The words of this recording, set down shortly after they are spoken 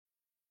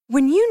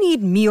When you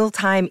need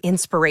mealtime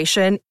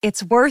inspiration,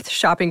 it's worth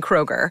shopping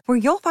Kroger, where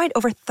you'll find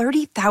over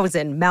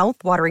 30,000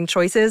 mouth-watering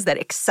choices that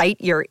excite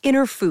your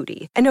inner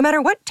foodie. And no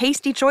matter what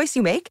tasty choice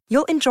you make,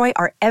 you'll enjoy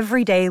our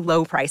everyday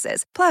low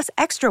prices, plus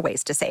extra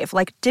ways to save,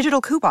 like digital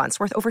coupons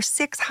worth over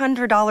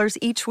 $600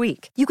 each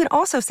week. You can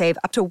also save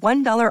up to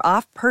 $1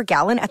 off per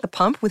gallon at the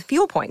pump with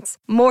fuel points.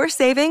 More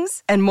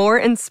savings and more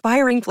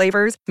inspiring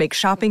flavors make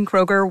shopping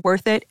Kroger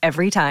worth it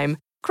every time.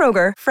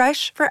 Kroger,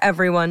 fresh for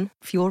everyone.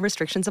 Fuel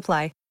restrictions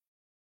apply.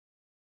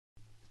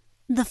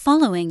 The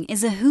following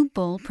is a Hoop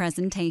Ball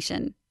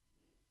presentation.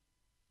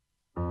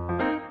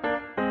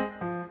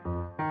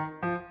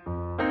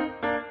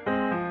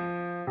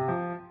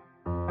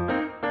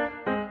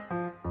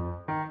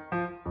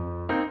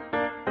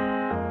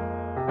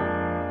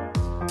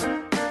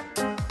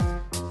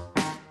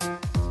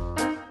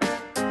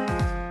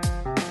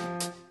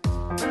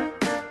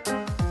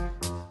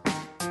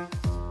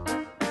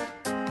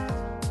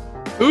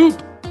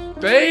 Hoop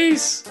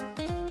Base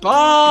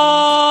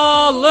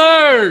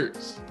Ballers!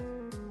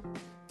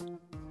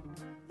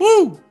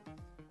 Woo!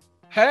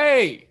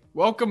 Hey,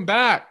 welcome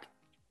back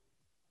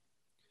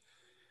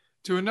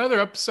to another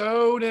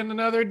episode and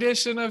another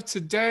edition of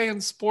Today in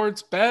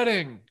Sports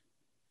Betting.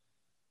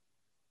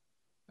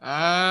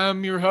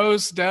 I'm your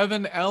host,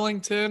 Devin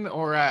Ellington,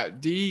 or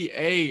at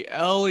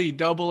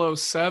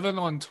DALE007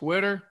 on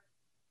Twitter.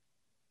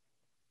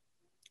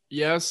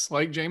 Yes,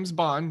 like James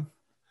Bond,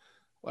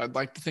 I'd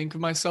like to think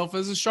of myself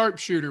as a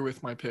sharpshooter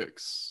with my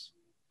picks.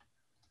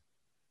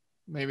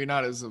 Maybe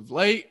not as of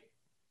late,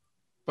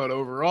 but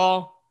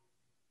overall,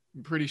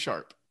 I'm pretty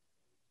sharp.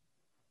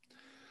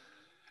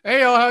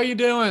 Hey, y'all, how you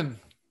doing?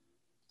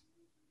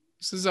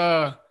 This is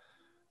a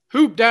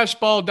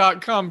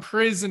hoop-ball.com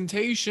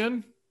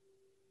presentation.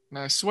 And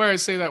I swear I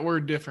say that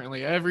word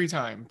differently every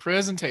time.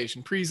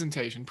 Presentation.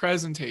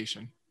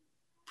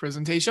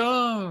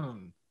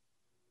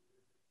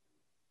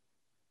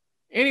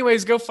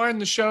 Anyways, go find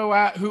the show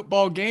at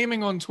Hoopball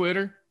Gaming on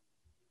Twitter.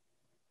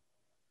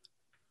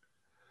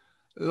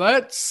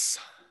 Let's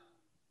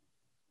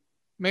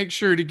make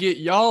sure to get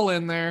y'all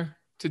in there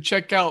to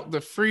check out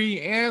the free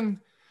and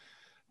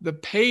the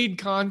paid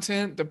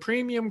content, the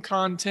premium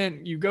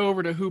content. You go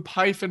over to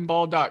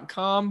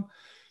hoop-ball.com.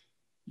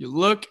 You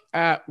look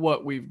at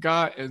what we've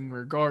got in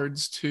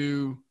regards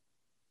to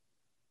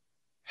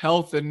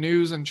health and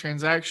news and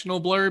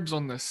transactional blurbs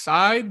on the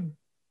side.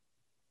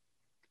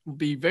 Will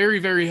be very,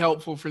 very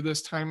helpful for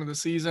this time of the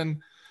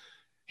season,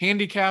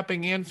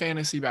 handicapping and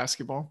fantasy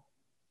basketball.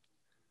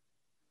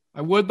 I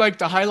would like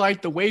to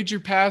highlight the wager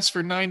pass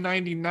for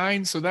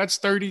 $9.99. So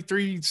that's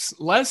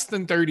less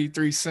than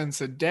 33 cents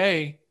a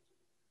day.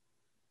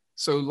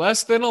 So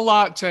less than a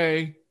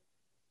latte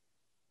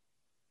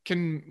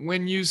can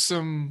win you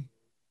some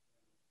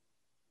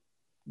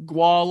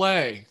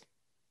guale.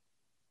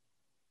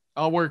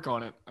 I'll work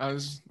on it.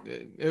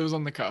 It was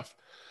on the cuff.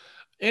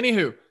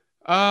 Anywho,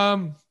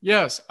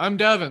 yes, I'm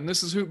Devin.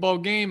 This is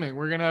Hoopball Gaming.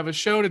 We're going to have a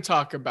show to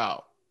talk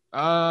about.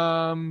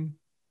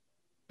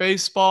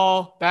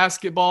 Baseball,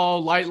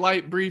 basketball,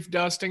 light, brief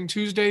dusting.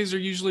 Tuesdays are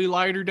usually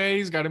lighter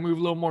days. Got to move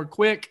a little more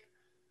quick.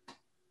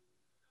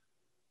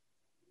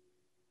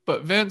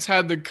 But Vince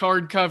had the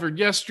card covered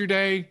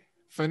yesterday.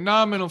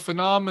 Phenomenal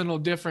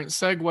different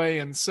segue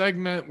and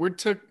segment.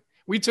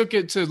 We took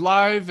it to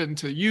live and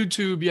to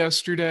YouTube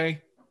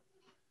yesterday.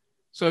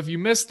 So if you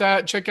missed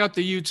that, check out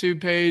the YouTube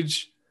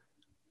page.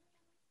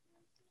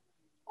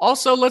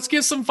 Also, let's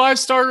get some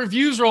 5-star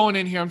reviews rolling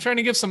in here. I'm trying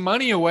to give some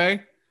money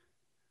away.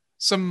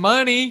 Some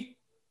money.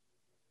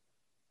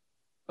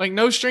 Like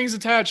no strings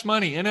attached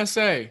money.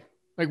 NSA.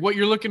 Like what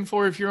you're looking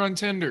for if you're on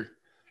Tinder.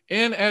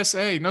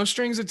 NSA. No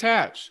strings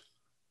attached.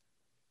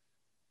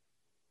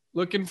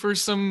 Looking for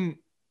some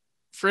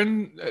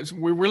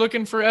we're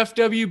looking for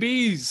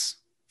FWBs.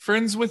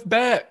 Friends with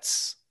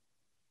bets.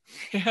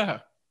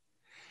 Yeah.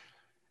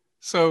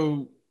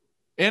 So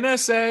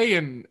NSA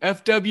and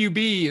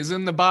FWB is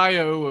in the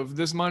bio of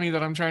this money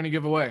that I'm trying to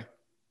give away.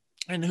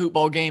 And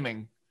Hoopball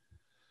Gaming.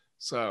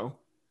 So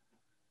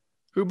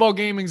Hoopball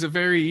Gaming's a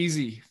very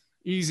easy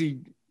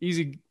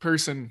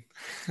person.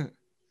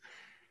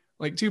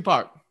 Like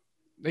Tupac.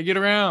 They get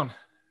around.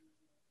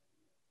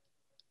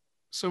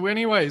 So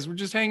anyways, we're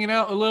just hanging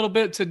out a little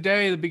bit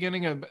today, the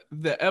beginning of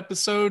the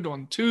episode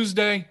on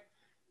Tuesday,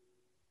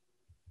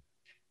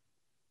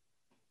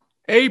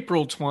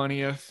 April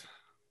 20th.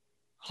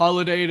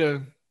 Holiday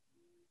to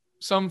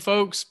some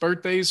folks,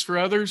 birthdays for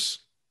others.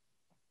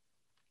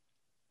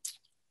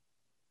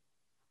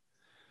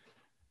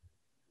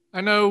 I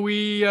know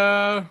we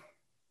got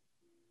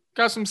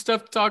some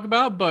stuff to talk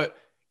about, but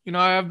you know,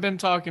 I've been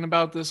talking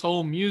about this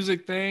whole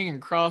music thing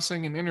and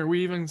crossing and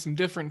interweaving some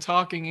different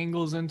talking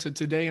angles into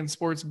Today in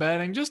Sports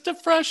Betting just to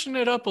freshen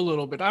it up a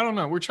little bit. I don't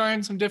know. We're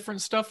trying some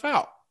different stuff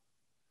out.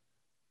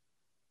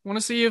 Want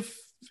to see if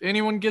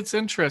anyone gets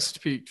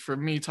interest piqued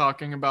from me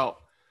talking about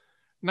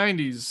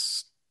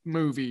 90s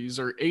movies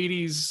or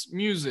 80s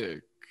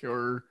music,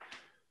 or,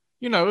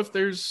 you know, if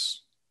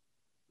there's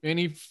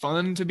any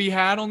fun to be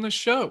had on the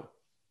show.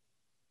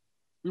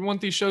 We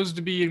want these shows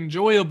to be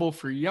enjoyable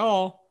for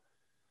y'all.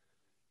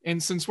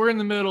 And since we're in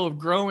the middle of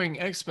growing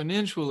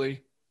exponentially,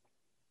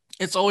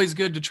 it's always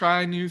good to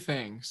try new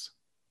things.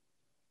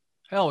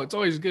 Hell, it's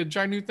always good to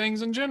try new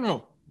things in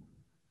general.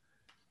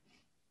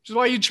 Which is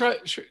why you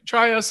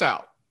try us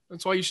out.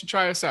 That's why you should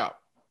try us out.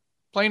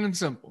 Plain and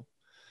simple.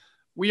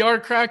 We are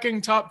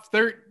cracking top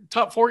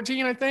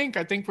 14, I think.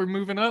 I think we're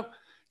moving up.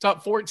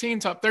 Top 14,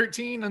 top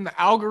 13 in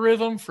the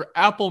algorithm for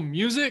Apple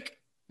Music.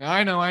 Now,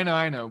 I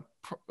know.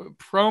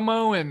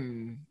 Promo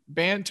and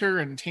banter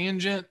and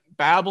tangent,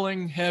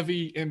 babbling,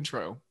 heavy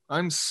intro.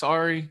 I'm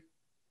sorry.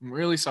 I'm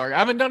really sorry. I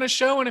haven't done a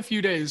show in a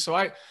few days.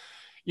 So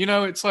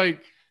it's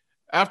like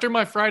after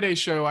my Friday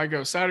show, I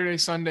go Saturday,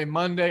 Sunday,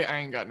 Monday. I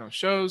ain't got no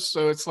shows.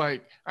 So it's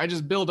like I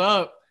just build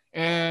up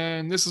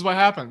and this is what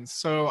happens.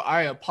 So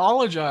I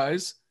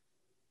apologize,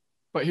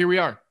 but here we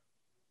are.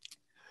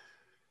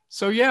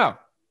 So yeah,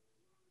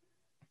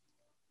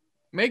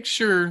 make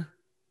sure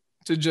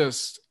to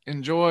just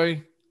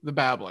enjoy the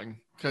babbling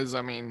because,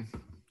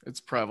 it's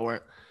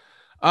prevalent.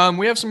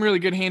 We have some really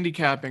good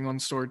handicapping on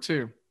store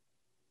too.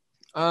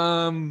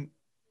 Throwing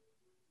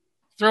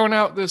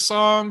out this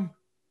song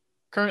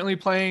currently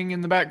playing in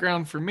the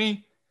background for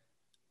me.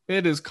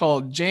 It is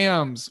called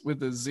Jams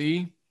with a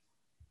Z.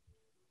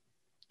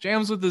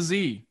 Jams with a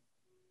Z.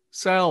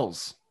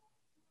 Cells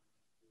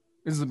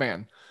is the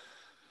band.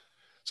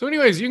 So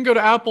anyways, you can go to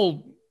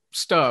Apple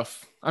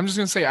stuff. I'm just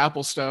going to say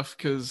Apple stuff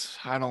because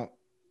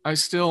I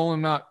still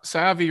am not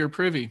savvy or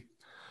privy.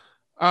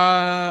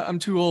 I'm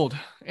too old.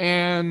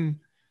 And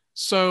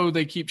so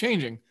they keep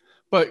changing.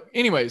 But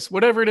anyways,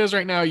 whatever it is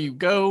right now, you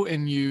go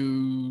and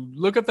you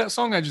look up that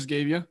song I just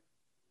gave you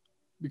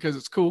because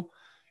it's cool.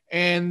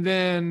 And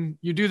then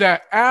you do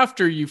that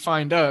after you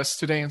find us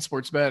Today in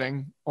Sports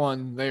Betting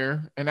on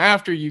there. And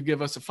after you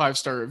give us a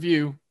 5-star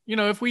review,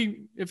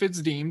 if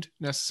it's deemed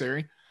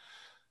necessary.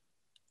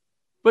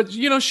 But,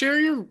 share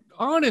your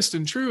honest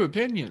and true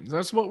opinions.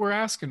 That's what we're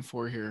asking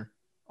for here.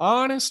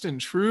 Honest and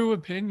true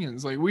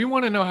opinions. Like, we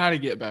want to know how to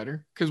get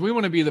better because we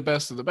want to be the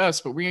best of the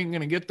best, but we ain't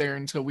going to get there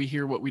until we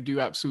hear what we do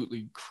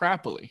absolutely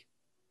crappily.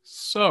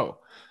 So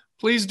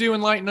please do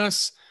enlighten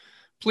us.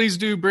 Please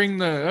do bring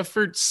the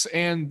efforts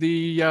and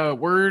the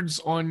words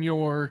on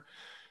your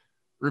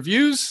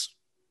reviews,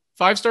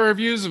 5-star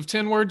reviews of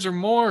 10 words or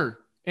more,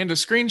 and a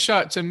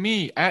screenshot to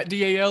me at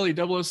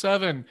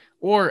DALE007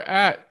 or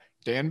at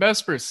Dan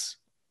Bespris,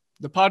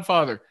 the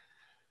Podfather,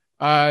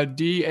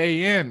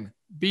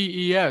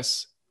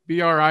 DANBESBRIS.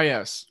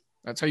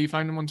 That's how you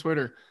find them on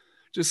Twitter.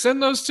 Just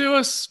send those to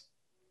us.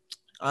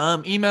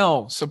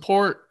 Email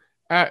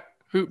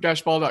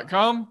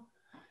support@hoop-ball.com.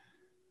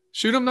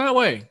 Shoot them that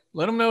way.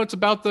 Let them know it's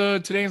about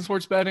the Today in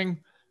Sports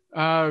Betting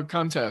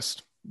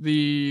contest,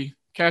 the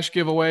cash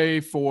giveaway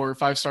for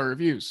 5-star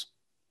reviews.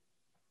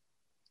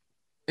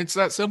 It's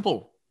that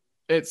simple.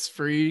 It's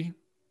free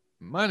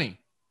money.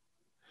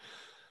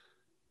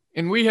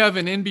 And we have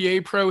an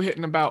NBA pro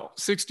hitting about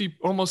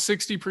almost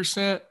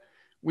 60%.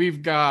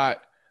 We've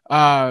got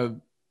 8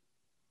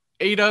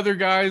 other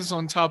guys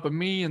on top of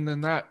me, and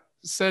then that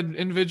said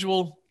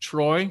individual,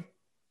 Troy.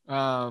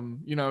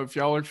 If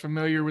y'all are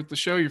familiar with the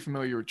show, you're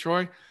familiar with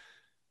Troy.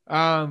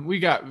 We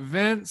got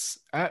Vince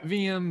at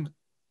VM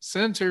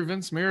Center,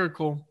 Vince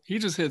Miracle. He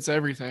just hits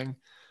everything.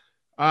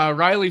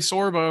 Riley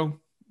Sorbo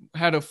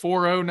had a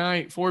 4-0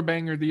 night,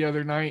 4-banger the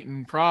other night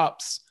in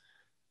props.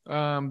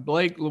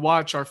 Blake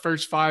Lewatch, our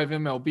first 5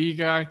 MLB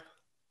guy.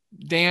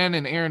 Dan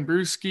and Aaron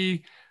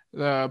Brewski,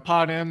 the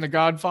Pod M, the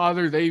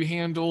Godfather, they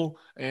handle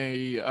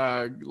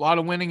a lot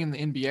of winning in the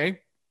NBA.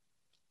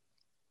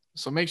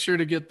 So make sure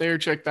to get there,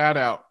 check that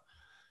out.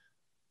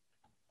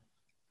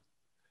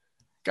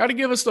 Got to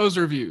give us those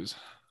reviews.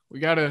 We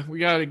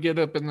gotta get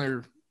up in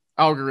their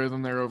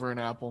algorithm there over in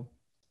Apple.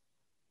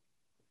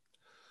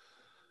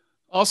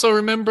 Also,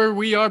 remember,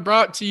 we are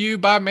brought to you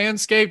by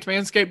Manscaped,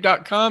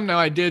 manscaped.com. Now,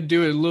 I did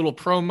do a little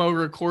promo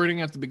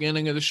recording at the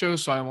beginning of the show,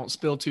 so I won't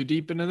spill too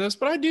deep into this,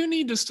 but I do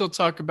need to still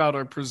talk about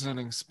our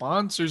presenting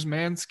sponsors,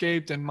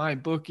 Manscaped and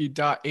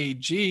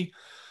mybookie.ag.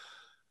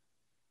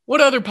 What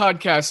other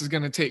podcast is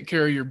going to take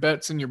care of your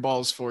bets and your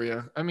balls for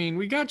you?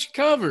 We got you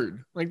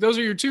covered. Like, those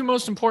are your 2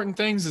 most important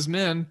things as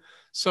men.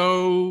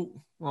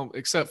 So, well,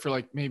 except for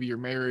like maybe your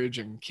marriage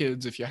and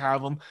kids if you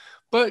have them.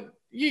 But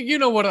you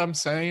know what I'm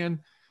saying.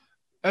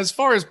 As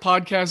far as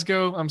podcasts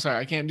go, I'm sorry,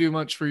 I can't do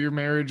much for your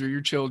marriage or your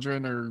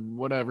children or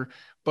whatever.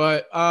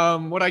 But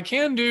what I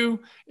can do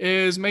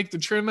is make the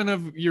trimming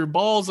of your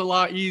balls a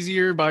lot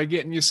easier by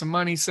getting you some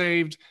money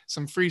saved,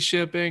 some free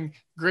shipping,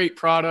 great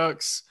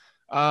products.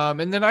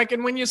 And then I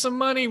can win you some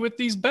money with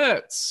these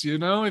bets.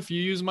 If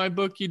you use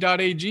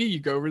mybookie.ag, you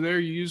go over there,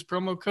 you use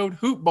promo code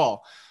HoopBall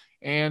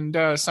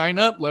and sign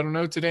up. Let them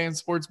know Today in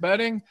Sports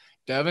Betting.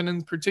 Devin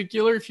in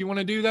particular, if you want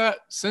to do that,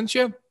 sent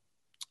you,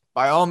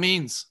 by all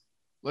means.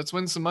 Let's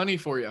win some money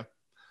for you.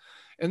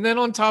 And then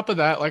on top of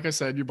that, like I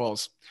said, your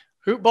balls.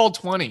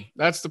 HoopBall20.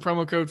 That's the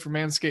promo code for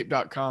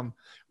manscaped.com.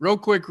 Real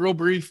quick, real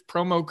brief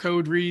promo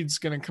code reads.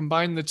 Going to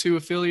combine the 2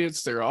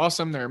 affiliates. They're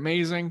awesome. They're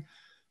amazing.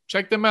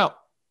 Check them out.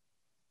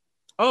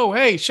 Oh,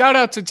 hey, shout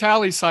out to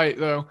TallySite,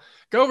 though.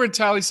 Go over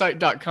to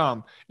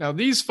tallysite.com. Now,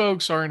 these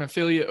folks are an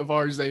affiliate of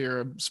ours. They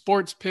are a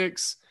sports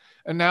picks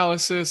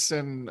analysis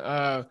and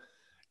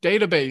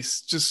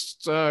database,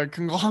 just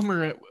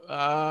conglomerate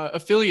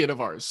affiliate of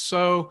ours.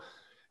 So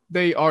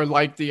they are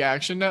like the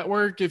Action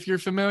Network, if you're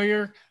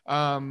familiar.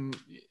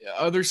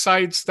 Other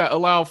sites that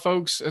allow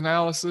folks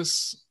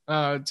analysis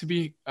to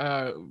be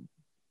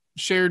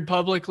shared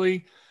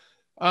publicly.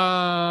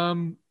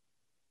 They're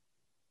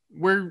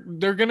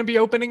going to be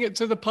opening it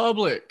to the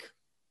public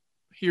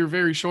here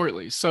very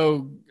shortly.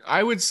 So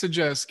I would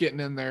suggest getting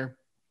in there,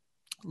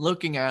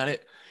 looking at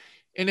it.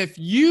 And if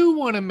you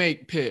want to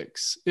make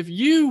picks,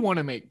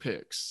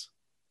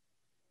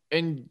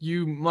 and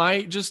you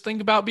might just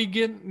think about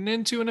getting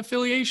into an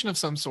affiliation of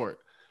some sort,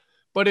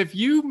 but if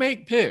you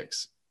make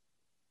picks,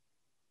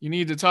 you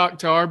need to talk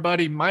to our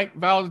buddy Mike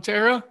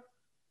Valterra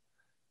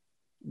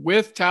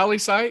with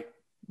TallySite.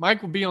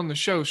 Mike will be on the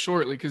show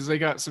shortly because they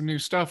got some new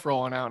stuff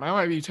rolling out. And I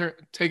might be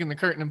taking the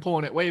curtain and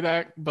pulling it way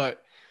back,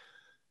 but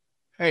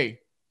hey,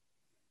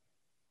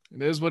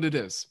 it is what it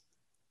is.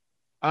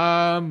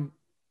 Yeah,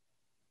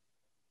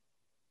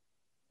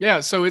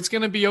 so it's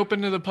going to be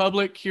open to the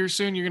public here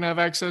soon. You're going to have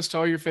access to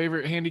all your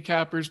favorite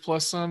handicappers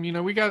plus some.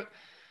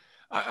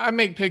 I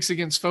make picks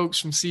against folks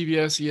from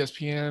CBS,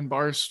 ESPN,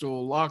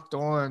 Barstool, Locked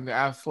On, The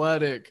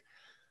Athletic,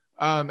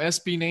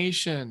 SB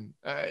Nation.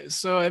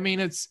 So, I mean,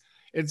 it's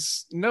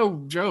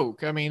no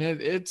joke. I mean,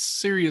 it's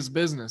serious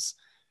business.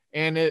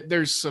 And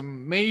there's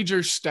some major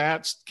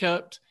stats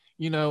kept,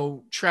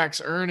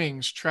 tracks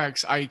earnings,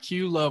 tracks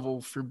IQ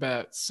level for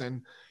bets.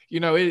 And,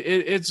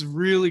 it's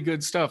really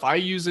good stuff. I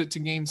use it to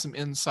gain some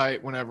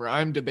insight whenever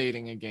I'm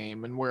debating a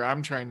game and where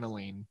I'm trying to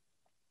lean.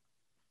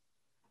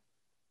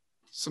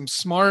 Some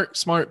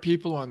smart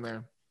people on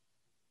there.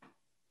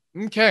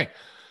 Okay.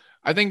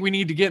 I think we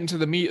need to get into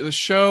the meat of the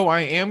show.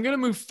 I am going to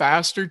move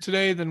faster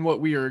today than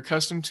what we are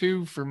accustomed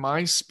to for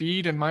my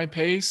speed and my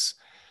pace.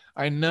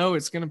 I know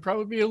it's going to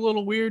probably be a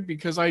little weird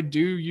because I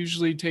do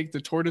usually take the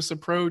tortoise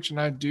approach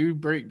and I do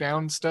break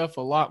down stuff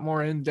a lot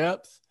more in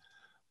depth.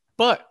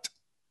 But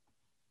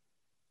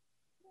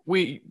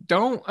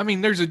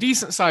there's a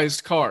decent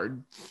sized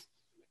card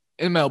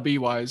MLB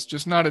wise,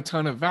 just not a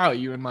ton of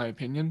value in my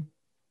opinion.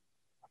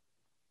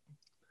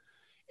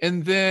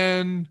 And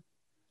then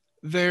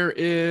there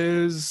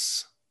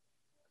is,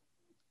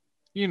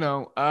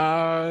 how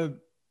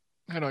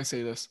do I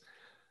say this?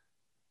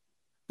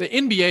 The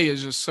NBA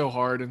is just so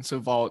hard and so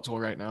volatile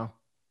right now.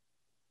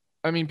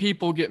 I mean,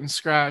 people getting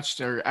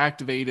scratched or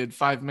activated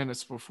 5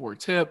 minutes before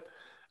tip.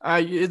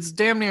 It's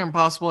damn near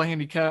impossible to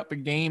handicap a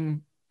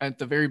game at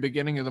the very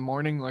beginning of the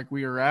morning like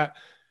we are at.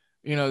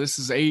 This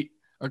is 8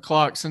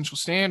 o'clock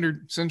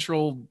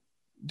Central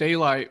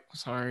Daylight.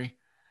 Sorry,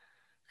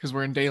 because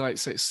we're in daylight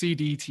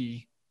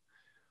CDT.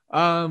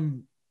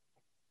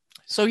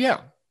 So yeah,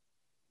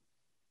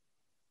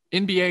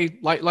 NBA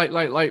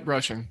light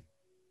brushing.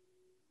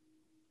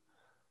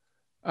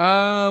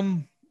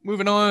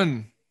 Moving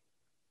on,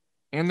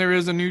 and there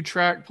is a new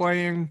track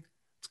playing.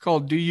 It's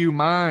called "Do You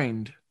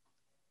Mind"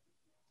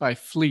 by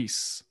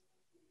Fleece.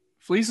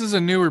 Fleece is a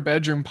newer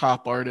bedroom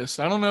pop artist.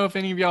 I don't know if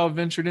any of y'all have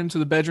ventured into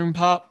the bedroom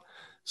pop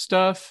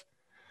stuff,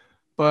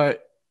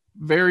 but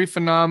very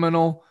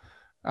phenomenal.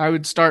 I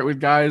would start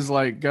with guys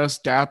like Gus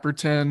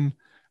Dapperton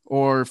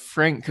or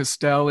Frank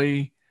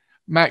Castelli,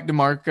 Mac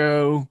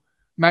DeMarco.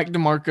 Mac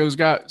DeMarco's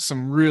got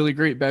some really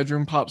great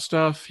bedroom pop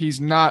stuff. He's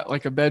not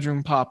like a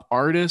bedroom pop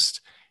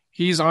artist.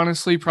 He's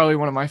honestly probably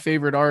one of my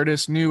favorite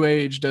artists. New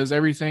age, does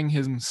everything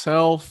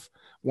himself.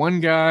 One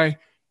guy,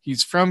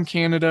 he's from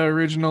Canada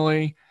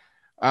originally.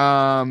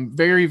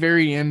 Very,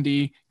 very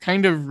indie,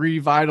 kind of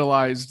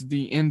revitalized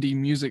the indie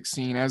music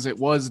scene as it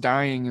was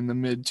dying in the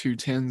mid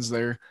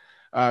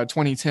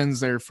 2010s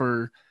there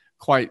for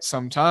quite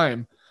some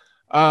time.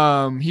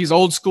 He's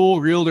old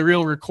school, reel to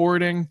reel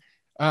recording.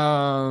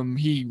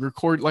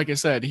 Like I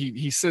said,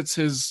 he sits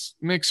his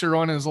mixer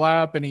on his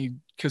lap and he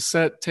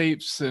cassette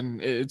tapes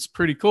and it's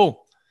pretty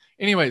cool.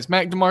 Anyways,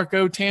 Mac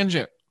DeMarco,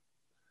 Tangent.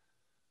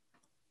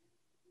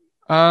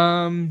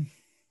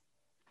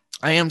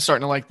 I am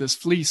starting to like this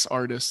Fleece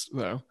artist,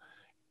 though.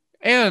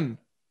 And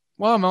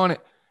while I'm on it,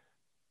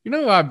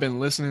 I've been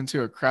listening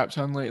to a crap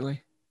ton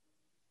lately.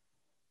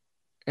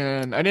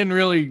 And I didn't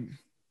really...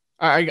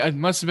 I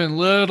must have been a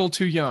little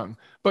too young.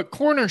 But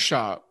Corner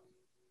Shop.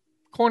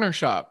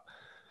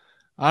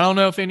 I don't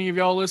know if any of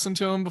y'all listened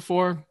to them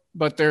before,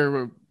 but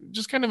they're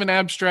just kind of an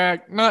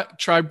abstract, not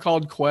Tribe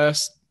Called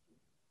Quest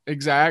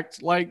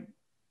exact like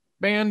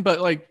band,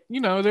 but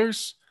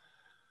there's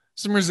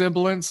some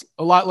resemblance,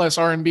 a lot less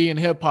R&B and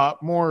hip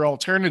hop, more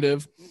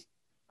alternative,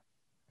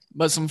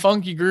 but some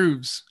funky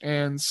grooves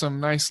and some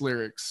nice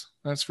lyrics.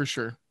 That's for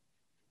sure.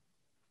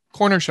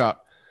 Corner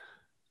Shop.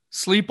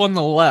 Sleep on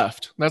the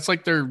Left. That's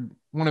like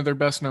one of their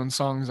best known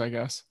songs, I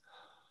guess.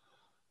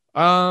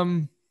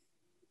 All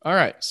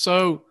right.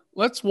 So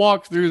let's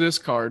walk through this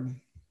card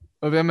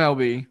of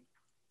MLB.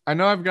 I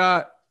know I've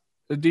got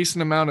a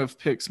decent amount of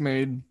picks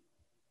made.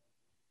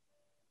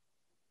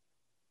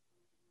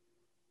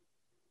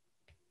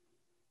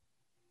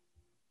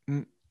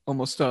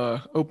 Almost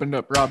opened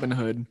up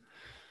Robinhood.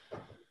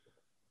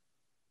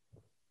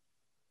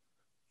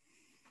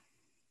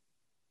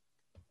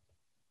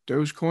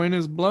 Dogecoin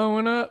is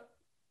blowing up.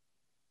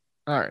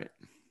 All right.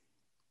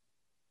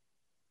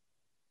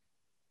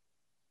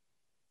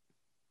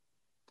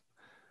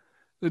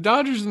 The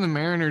Dodgers and the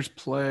Mariners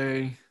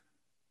play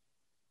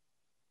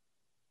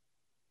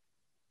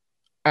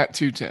at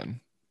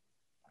 2:10.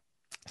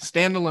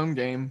 Standalone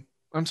game.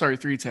 I'm sorry,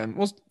 3:10.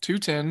 Well,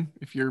 2:10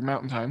 if you're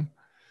Mountain Time.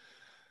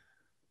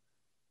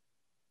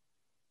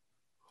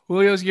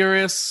 Julio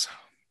Urias,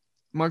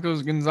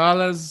 Marcos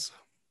Gonzalez,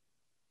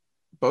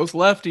 both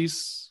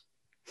lefties.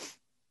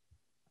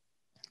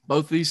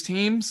 Both these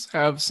teams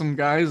have some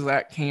guys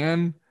that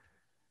can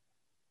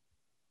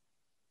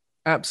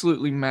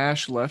absolutely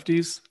mash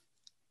lefties.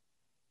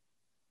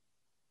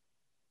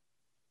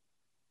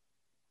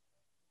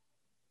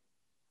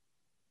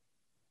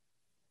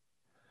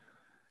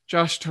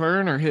 Josh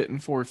Turner hitting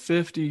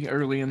 450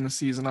 early in the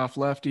season off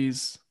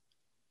lefties.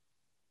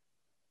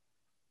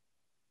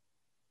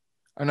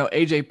 I know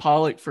AJ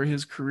Pollock for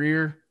his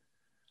career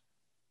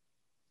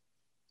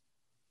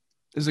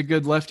is a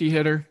good lefty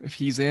hitter if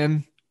he's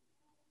in.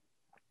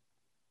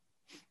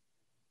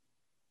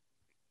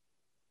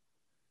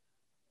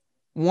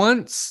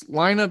 Once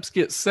lineups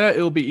get set,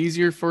 it'll be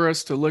easier for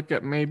us to look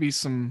at maybe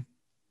some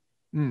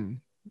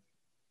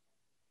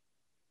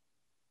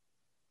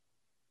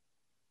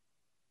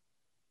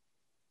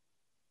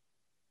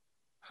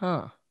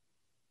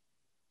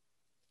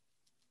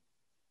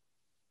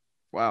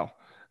Wow.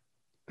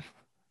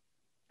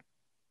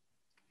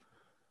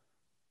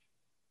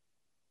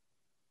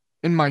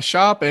 In my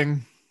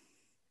shopping,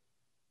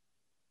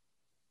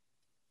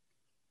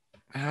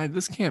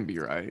 this can't be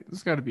right.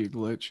 This got to be a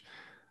glitch.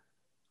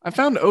 I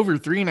found over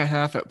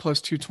 3.5 at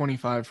plus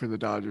 225 for the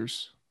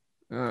Dodgers.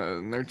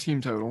 And their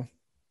team total.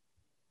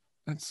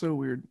 That's so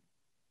weird.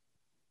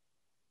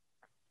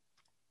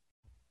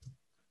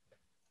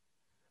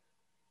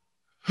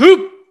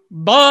 Hoop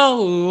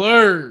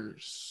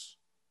ballers.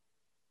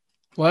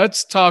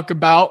 Let's talk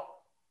about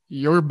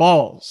your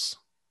balls.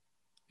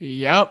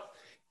 Yep,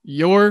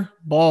 your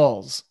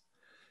balls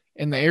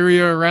and the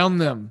area around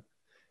them.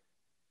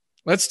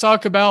 Let's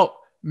talk about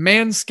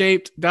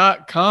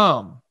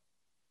manscaped.com.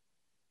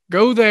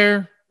 Go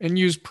there and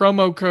use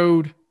promo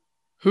code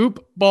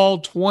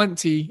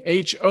HoopBall20,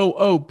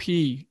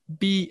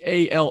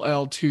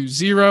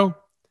 HOOPBALL20.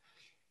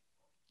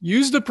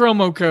 Use the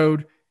promo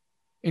code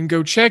and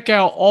go check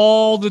out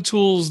all the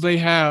tools they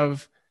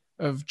have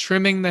of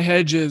trimming the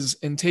hedges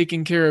and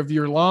taking care of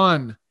your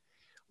lawn.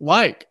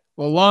 Like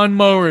the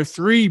Lawnmower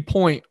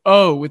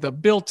 3.0 with a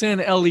built-in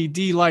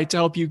LED light to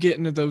help you get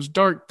into those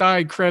dark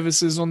dye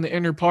crevices on the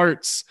inner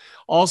parts.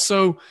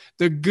 Also,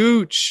 the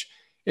Gooch.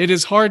 It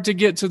is hard to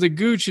get to the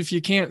Gooch if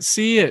you can't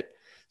see it.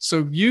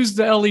 So use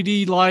the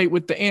LED light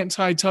with the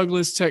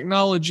anti-tugless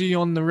technology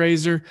on the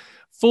razor.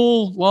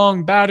 Full,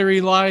 long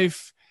battery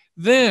life.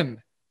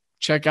 Then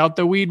check out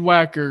the Weed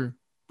Whacker.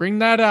 Bring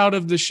that out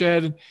of the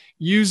shed.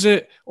 Use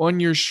it on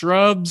your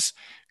shrubs.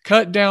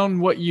 Cut down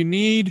what you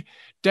need,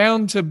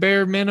 down to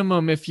bare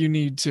minimum if you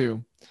need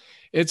to.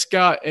 It's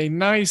got a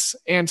nice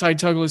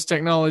anti-tugless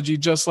technology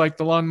just like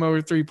the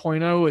Lawnmower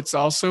 3.0. It's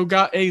also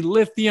got a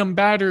lithium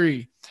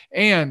battery.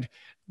 And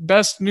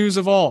best news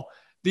of all,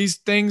 these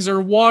things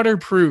are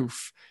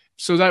waterproof.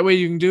 So that way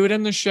you can do it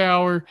in the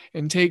shower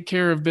and take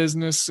care of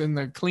business in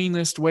the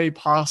cleanest way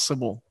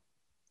possible.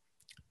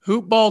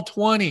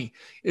 Hoopball20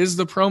 is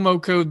the promo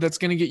code that's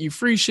going to get you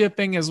free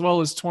shipping as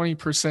well as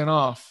 20%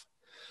 off.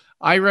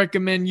 I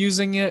recommend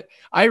using it.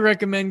 I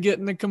recommend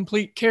getting the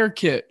complete care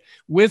kit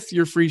with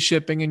your free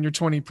shipping and your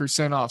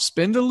 20% off.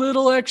 Spend a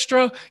little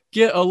extra,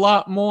 get a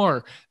lot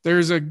more.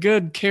 There's a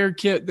good care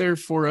kit there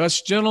for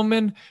us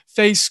gentlemen.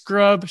 Face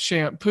scrub,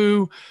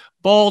 shampoo,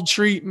 ball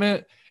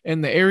treatment,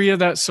 and the area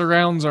that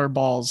surrounds our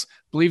balls.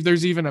 I believe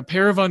there's even a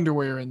pair of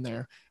underwear in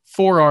there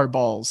for our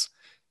balls.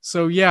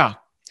 So yeah,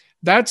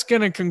 that's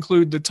going to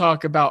conclude the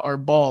talk about our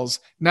balls.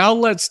 Now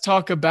let's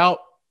talk about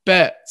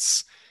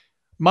bets.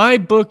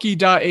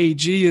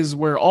 MyBookie.ag is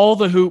where all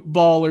the hoop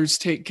ballers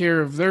take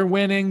care of their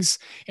winnings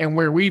and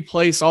where we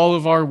place all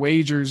of our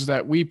wagers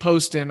that we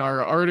post in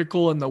our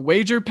article in the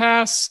Wager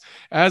Pass,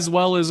 as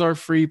well as our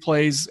free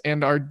plays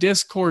and our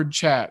Discord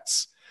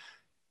chats.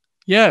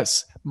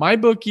 Yes,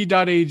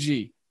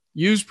 MyBookie.ag.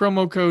 Use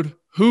promo code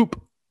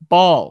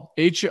HOOPBALL,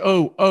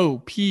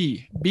 HOOPBALL.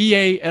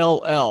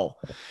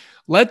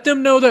 Let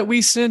them know that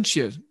we sent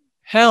you.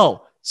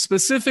 Hell,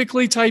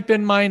 specifically type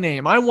in my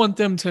name. I want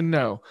them to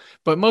know.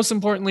 But most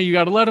importantly, you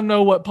got to let them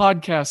know what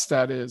podcast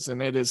that is.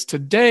 And it is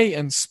Today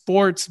in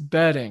Sports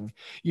Betting.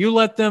 You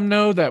let them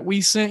know that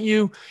we sent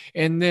you,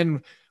 and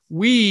then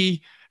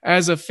we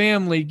as a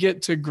family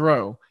get to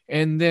grow.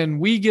 And then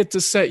we get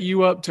to set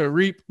you up to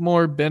reap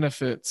more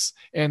benefits.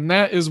 And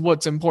that is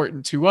what's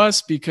important to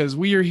us because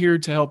we are here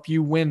to help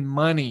you win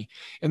money.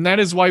 And that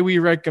is why we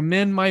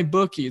recommend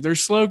MyBookie. Their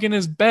slogan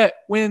is bet,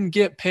 win,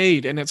 get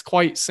paid. And it's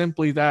quite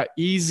simply that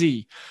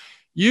easy.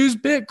 Use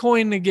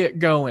Bitcoin to get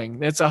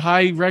going. It's a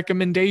high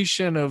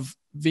recommendation of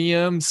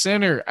VM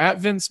Center, at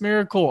Vince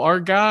Miracle, our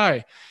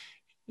guy.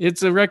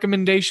 It's a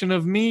recommendation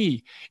of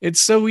me.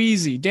 It's so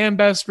easy. Dan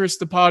Bespris,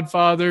 the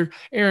Podfather,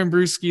 Aaron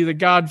Brewski, the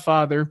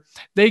Godfather.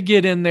 They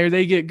get in there.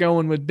 They get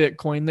going with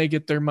Bitcoin. They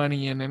get their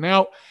money in and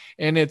out,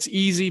 and it's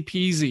easy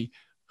peasy.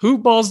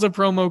 Hoopball's the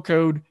promo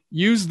code.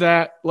 Use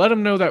that. Let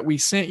them know that we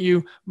sent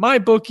you.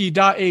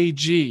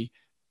 MyBookie.ag.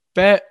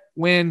 Bet,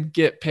 win,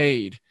 get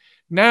paid.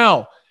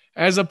 Now,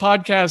 as a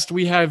podcast,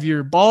 we have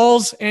your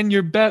balls and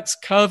your bets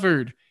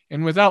covered.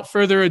 And without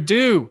further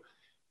ado,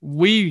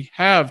 we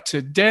have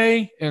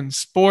Today in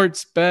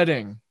Sports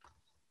Betting.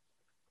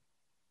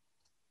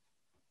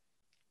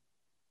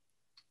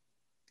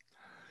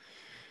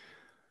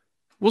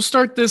 We'll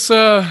start this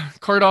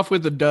card off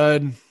with a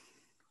dud.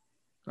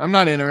 I'm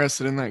not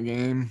interested in that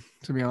game,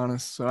 to be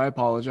honest, so I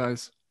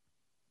apologize.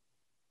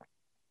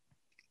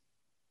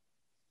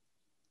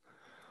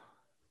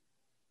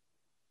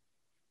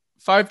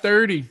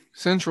 $5:30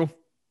 Central.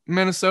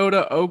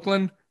 Minnesota,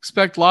 Oakland.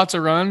 Expect lots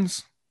of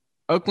runs.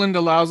 Oakland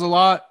allows a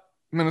lot.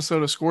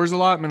 Minnesota scores a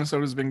lot.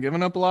 Minnesota's been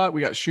giving up a lot.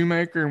 We got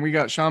Shoemaker and we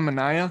got Sean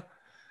Manaea.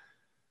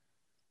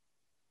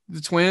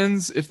 The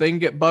Twins, if they can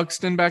get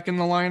Buxton back in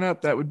the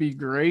lineup, that would be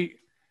great.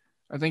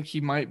 I think he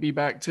might be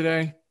back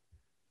today.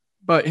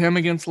 But him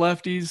against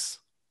lefties,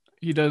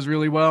 he does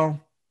really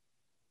well.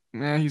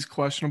 Yeah, he's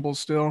questionable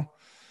still.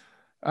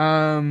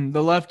 The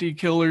lefty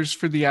killers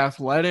for the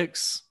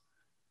Athletics,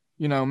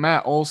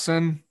 Matt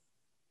Olson.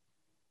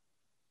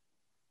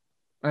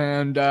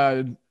 And,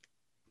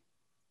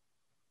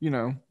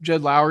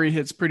 Jed Lowry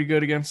hits pretty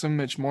good against him.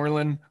 Mitch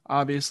Moreland,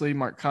 obviously.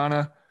 Mark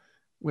Canha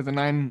with a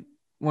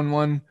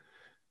 911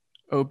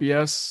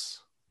 OPS.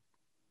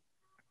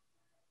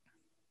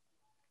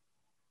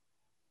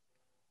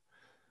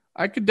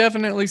 I could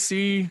definitely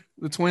see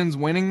the Twins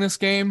winning this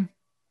game,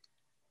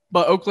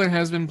 but Oakland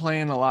has been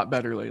playing a lot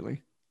better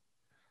lately.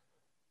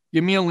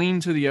 Give me a lean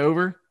to the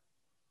over.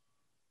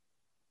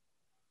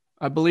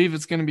 I believe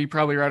it's going to be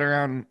probably right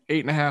around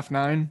 8.5,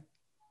 9.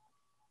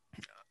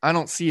 I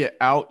don't see it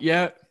out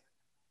yet.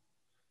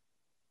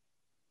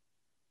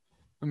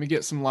 Let me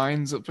get some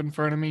lines up in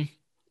front of me.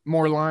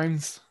 More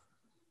lines.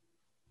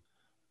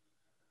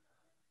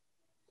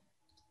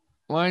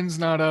 Line's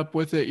not up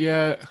with it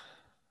yet.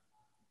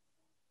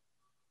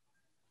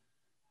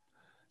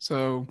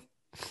 So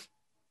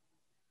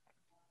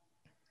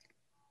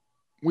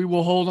we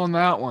will hold on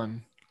that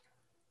one.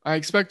 I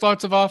expect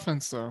lots of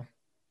offense, though.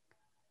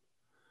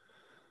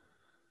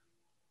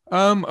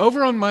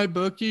 Over on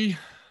MyBookie,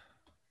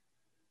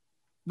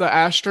 the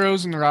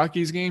Astros and the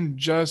Rockies game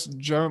just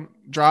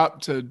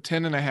dropped to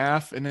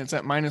 10.5, and it's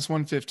at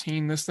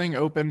 -115. This thing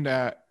opened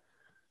at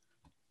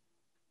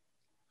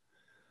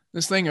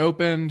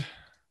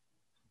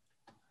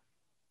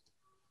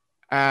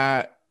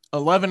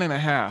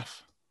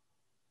 11.5.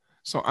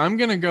 So I'm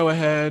going to go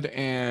ahead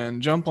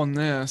and jump on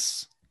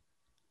this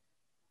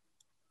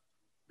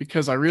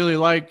because I really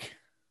like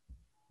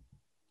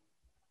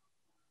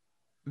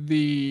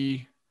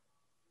the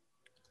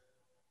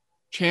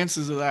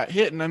chances of that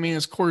hitting. I mean,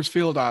 it's Coors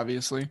Field,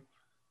 obviously.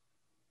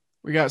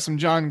 We got some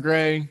John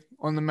Gray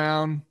on the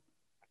mound.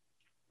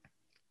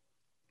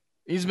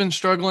 He's been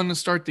struggling to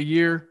start the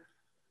year.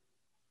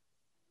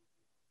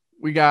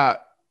 We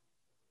got,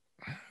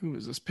 who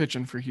is this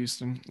pitching for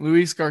Houston?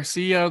 Luis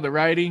Garcia, the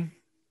righty.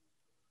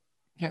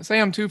 Can't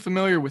say I'm too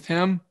familiar with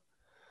him.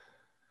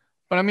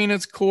 But, I mean,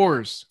 it's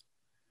Coors.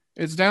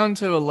 It's down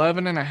to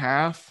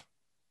 11.5.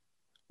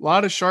 A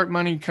lot of sharp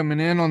money coming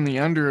in on the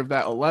under of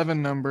that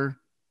 11 number.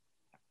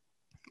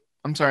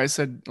 I'm sorry, I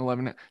said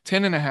 11,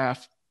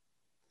 10.5.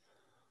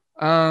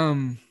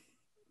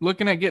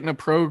 Looking at getting a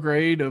pro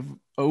grade of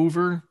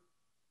over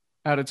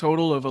at a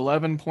total of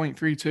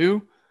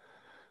 11.32.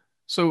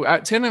 So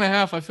at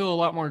 10.5, I feel a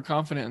lot more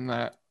confident in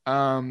that.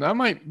 That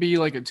might be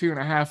like a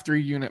 2.5,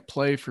 3 unit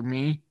play for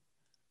me.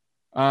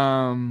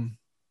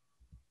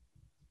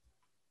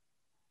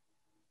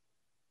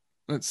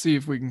 Let's see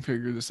if we can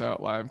figure this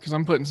out live because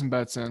I'm putting some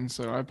bets in,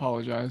 so I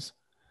apologize.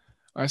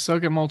 I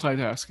suck at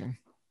multitasking.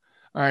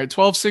 All right,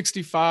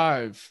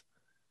 12.65.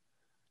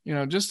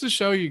 Just to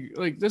show you,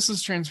 like, this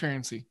is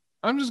transparency.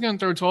 I'm just going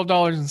to throw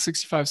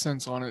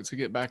 $12.65 on it to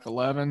get back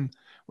 11.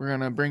 We're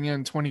going to bring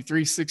in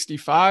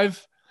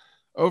 23.65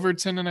 over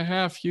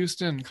 10.5,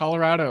 Houston,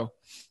 Colorado.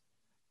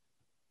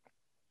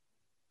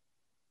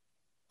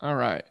 All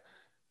right.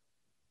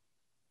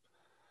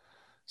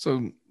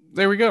 So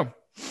there we go.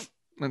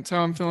 That's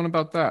how I'm feeling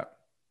about that.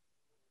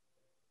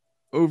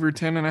 Over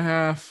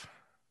 10.5.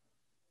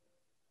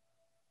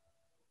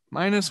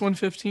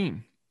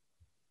 -115.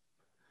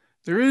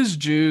 There is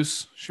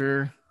juice,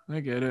 sure. I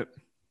get it.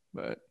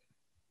 But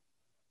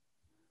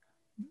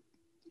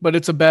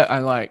it's a bet I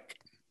like.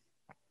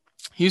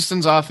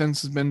 Houston's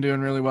offense has been doing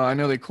really well. I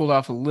know they cooled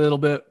off a little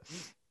bit,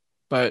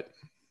 but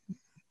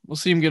we'll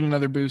see them get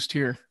another boost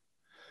here.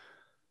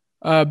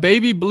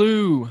 Baby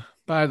Blue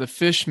by the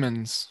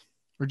Fishmans,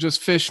 or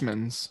just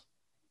Fishmans.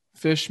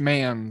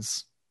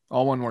 Fishmans,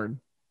 all one word.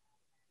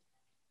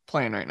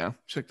 Playing right now.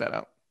 Check that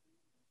out.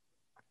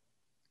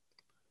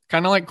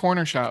 Kind of like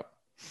Corner Shop.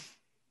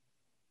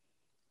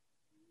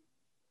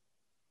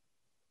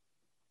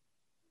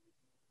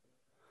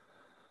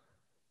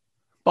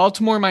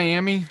 Baltimore,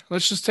 Miami.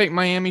 Let's just take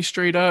Miami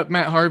straight up.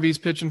 Matt Harvey's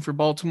pitching for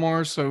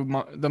Baltimore, so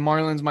the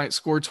Marlins might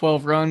score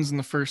 12 runs in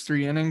the first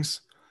 3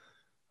 innings.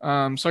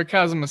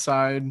 Sarcasm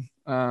aside,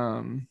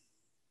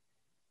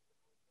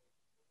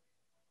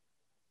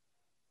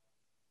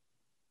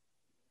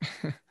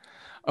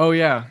 oh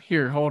yeah,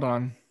 here, hold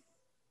on.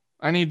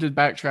 I need to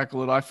backtrack a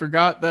little. I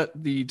forgot that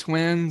the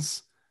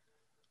Twins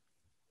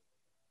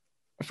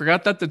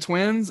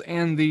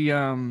and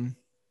the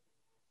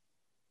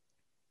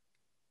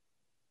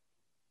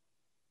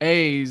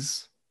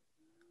A's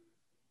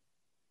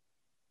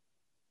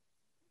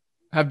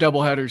have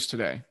double headers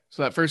today.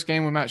 So that first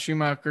game with Matt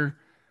Schumacher,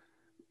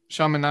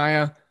 Sean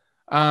Manaea,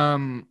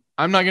 I'm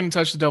not going to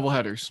touch the double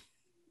headers.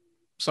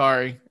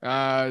 Sorry.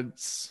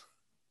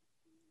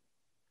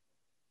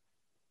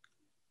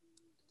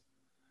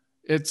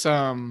 It's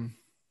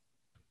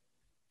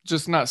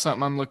just not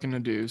something I'm looking to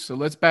do. So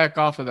let's back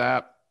off of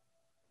that.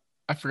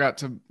 I forgot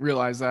to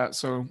realize that.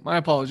 So my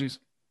apologies.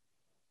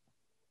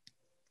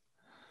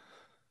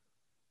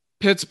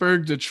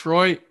 Pittsburgh,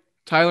 Detroit,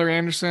 Tyler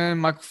Anderson,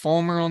 Michael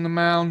Fulmer on the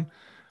mound.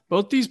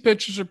 Both these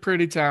pitchers are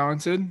pretty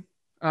talented.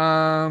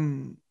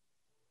 And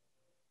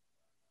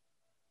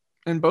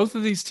both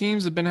of these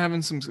teams have been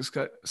having some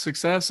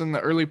success in the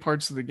early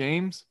parts of the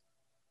games.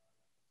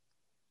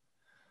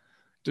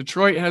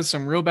 Detroit has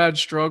some real bad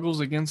struggles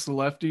against the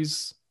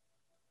lefties.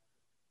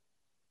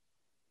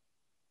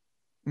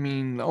 I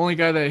mean, the only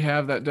guy they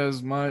have that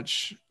does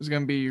much is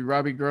going to be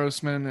Robbie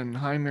Grossman and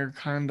Jaime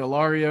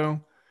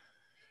Candelario.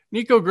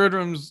 Nico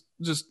Goodrum's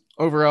just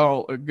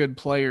overall a good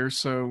player,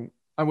 so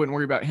I wouldn't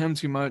worry about him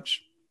too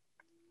much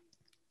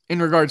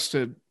in regards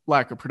to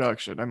lack of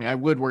production. I mean, I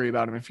would worry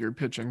about him if you're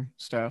pitching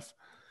staff.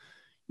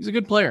 He's a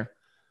good player.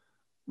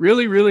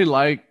 Really, really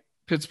like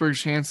Pittsburgh's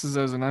chances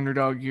as an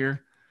underdog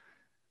here.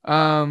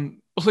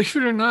 Believe it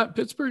or not,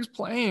 Pittsburgh's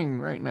playing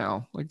right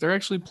now. Like, they're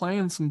actually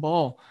playing some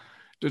ball.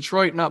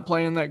 Detroit not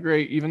playing that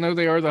great. Even though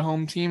they are the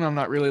home team, I'm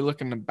not really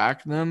looking to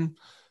back them.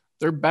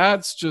 Their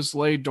bats just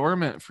lay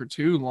dormant for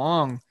too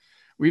long.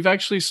 We've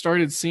actually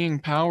started seeing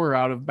power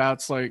out of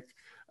bats like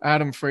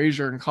Adam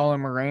Frazier and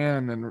Colin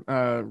Moran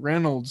and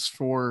Reynolds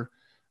for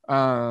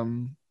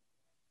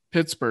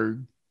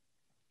Pittsburgh.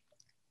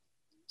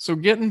 So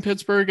getting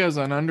Pittsburgh as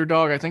an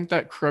underdog, I think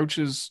that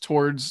crouches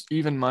towards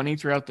even money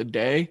throughout the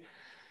day.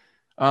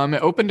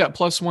 It opened at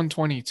plus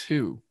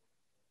 122.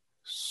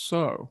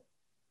 So.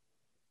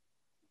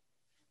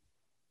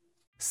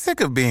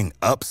 Sick of being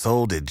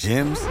upsold at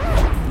gyms?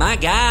 My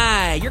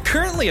guy, you're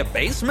currently a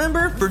base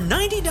member? For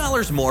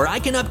 $90 more, I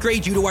can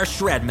upgrade you to our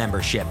Shred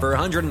membership. For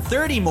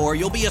 $130 more,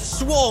 you'll be a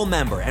Swole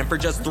member. And for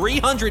just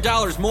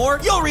 $300 more,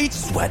 you'll reach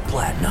Sweat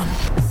Platinum.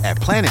 At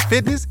Planet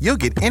Fitness, you'll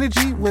get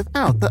energy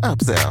without the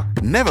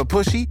upsell. Never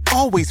pushy,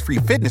 always free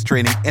fitness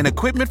training and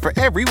equipment for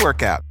every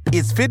workout.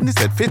 It's fitness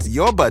that fits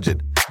your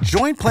budget.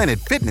 Join Planet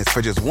Fitness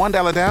for just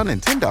 $1 down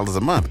and $10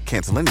 a month.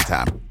 Cancel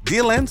anytime.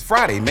 Deal ends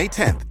Friday, May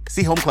 10th.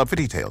 See Home Club for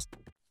details.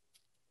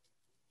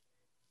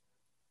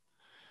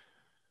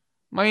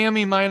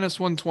 Miami minus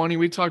 120.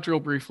 We talked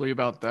real briefly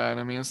about that.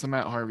 I mean, it's the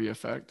Matt Harvey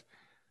effect.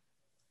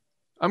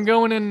 I'm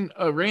going in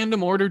a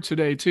random order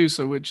today too,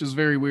 so which is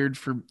very weird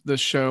for this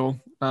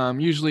show.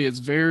 Usually it's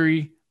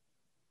very,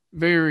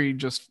 very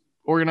just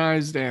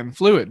organized and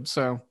fluid.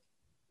 So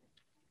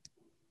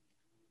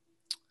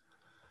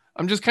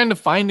I'm just kind of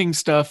finding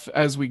stuff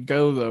as we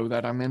go, though,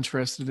 that I'm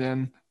interested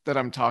in, that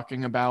I'm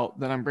talking about,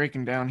 that I'm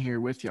breaking down here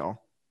with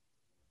y'all.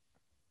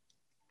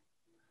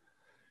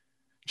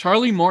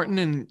 Charlie Morton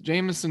and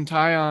Jameson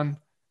Taillon,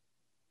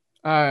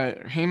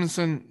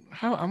 Jameson.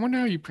 I wonder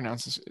how you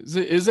pronounce this.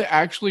 Is it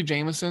actually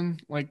Jameson,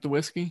 like the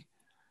whiskey,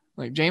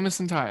 like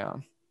Jameson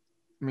Taillon?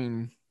 I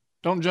mean,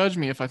 don't judge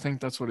me if I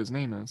think that's what his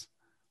name is.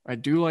 I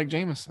do like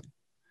Jameson.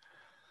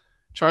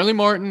 Charlie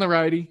Morton, the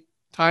righty,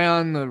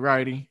 Taillon, the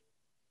righty.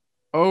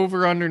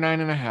 Over under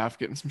 9.5,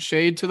 getting some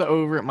shade to the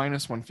over at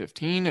minus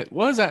 115. It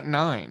was at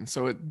 9,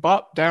 so it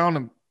bopped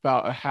down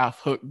about a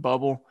half hook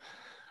bubble.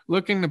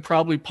 Looking to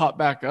probably pop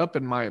back up,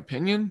 in my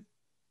opinion.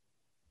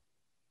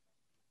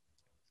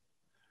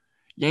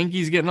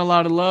 Yankees getting a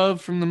lot of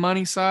love from the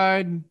money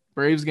side.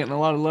 Braves getting a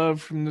lot of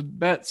love from the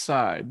bet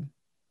side.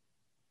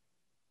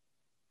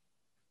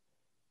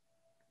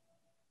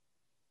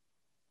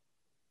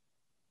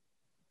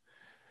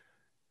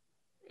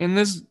 And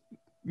this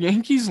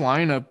Yankees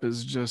lineup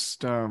is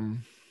just,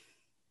 man,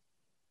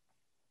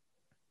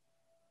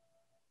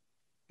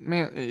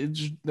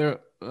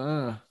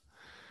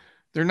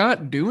 they're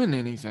not doing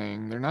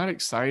anything. They're not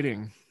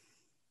exciting.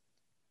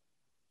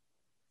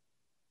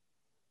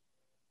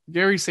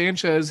 Gary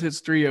Sanchez hits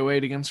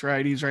 308 against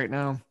righties right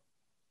now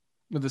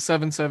with a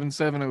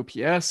 777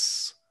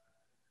 OPS.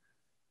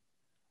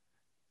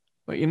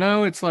 But,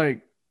 it's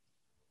like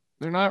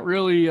they're not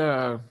really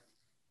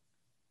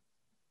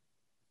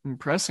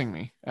impressing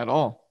me at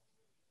all.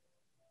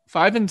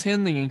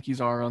 5-10 the Yankees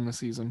are on the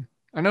season.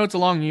 I know it's a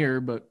long year,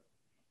 but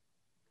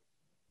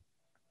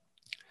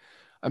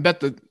I bet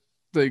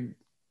the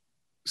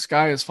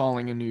sky is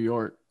falling in New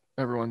York.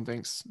 Everyone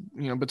thinks,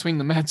 between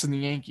the Mets and the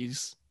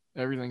Yankees,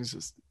 everything's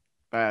just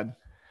bad.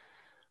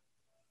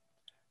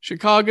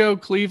 Chicago,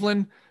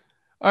 Cleveland.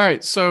 All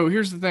right, so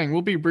here's the thing.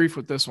 We'll be brief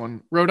with this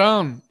one.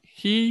 Rodon,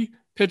 he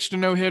pitched a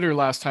no-hitter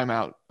last time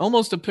out.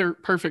 Almost a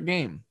perfect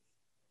game.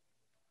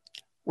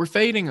 We're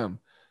fading him.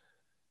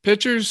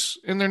 Pitchers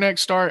in their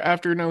next start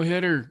after a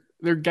no-hitter,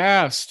 they're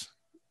gassed.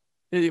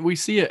 We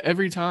see it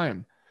every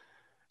time.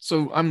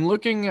 So I'm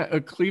looking at a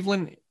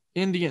Cleveland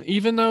Indian,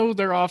 even though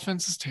their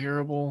offense is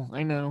terrible,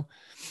 I know,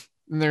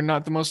 and they're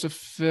not the most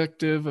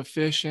effective,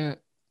 efficient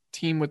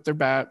team with their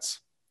bats.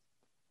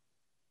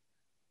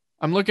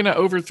 I'm looking at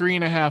over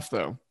 3.5,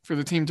 though, for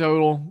the team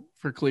total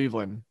for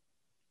Cleveland.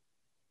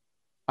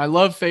 I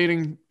love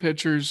fading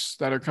pitchers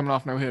that are coming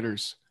off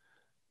no-hitters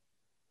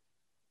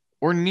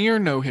or near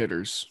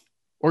no-hitters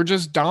or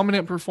just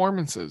dominant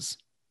performances.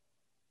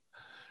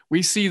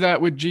 We see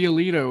that with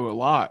Giolito a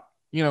lot.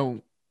 You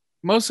know,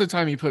 most of the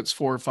time he puts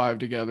 4 or 5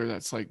 together.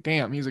 That's like,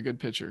 damn, he's a good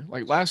pitcher.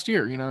 Like last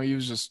year, you know, he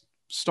was just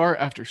start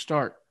after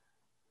start.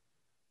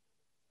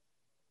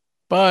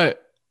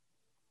 But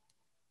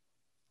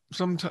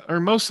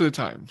most of the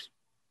times,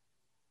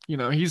 you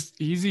know, he's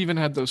even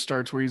had those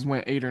starts where he's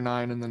went 8 or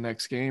 9 in the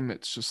next game.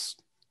 It's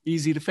just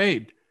easy to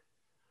fade.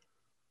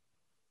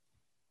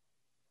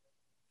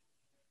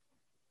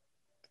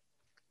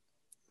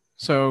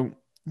 So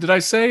did I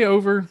say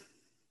over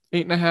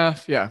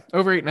 8.5? Yeah,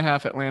 over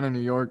 8.5 Atlanta, New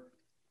York.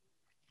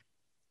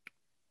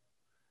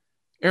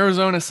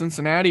 Arizona,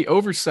 Cincinnati,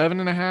 over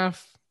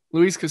 7.5.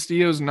 Luis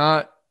Castillo's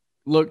not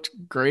looked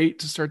great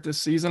to start this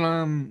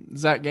season.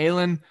 Zach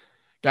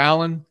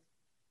Gallen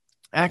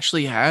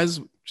actually has,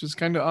 which is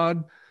kind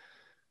of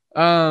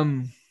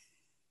odd.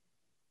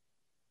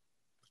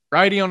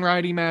 Righty on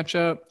righty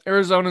matchup.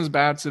 Arizona's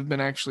bats have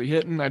been actually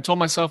hitting. I told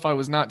myself I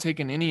was not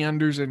taking any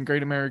unders in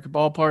Great America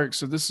Ballpark,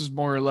 so this is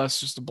more or less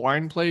just a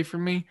blind play for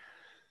me.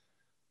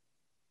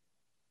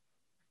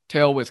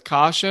 Tail with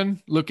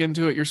caution. Look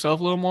into it yourself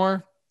a little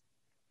more.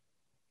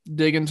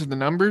 Dig into the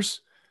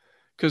numbers.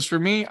 Because for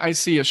me, I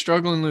see a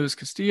struggling Luis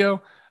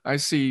Castillo. I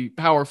see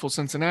powerful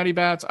Cincinnati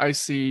bats. I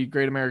see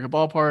Great America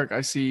Ballpark.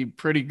 I see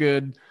pretty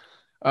good.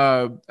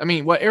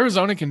 What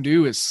Arizona can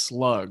do is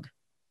slug.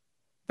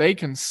 They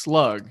can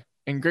slug.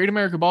 And Great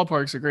America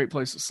Ballpark's a great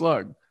place to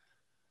slug.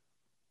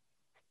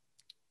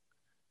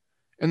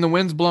 And the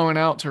wind's blowing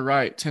out to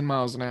right, 10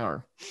 miles an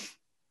hour.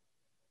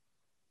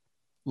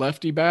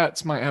 Lefty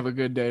bats might have a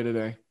good day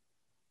today.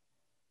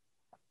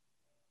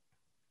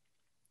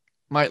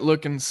 Might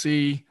look and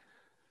see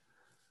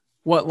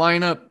what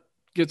lineup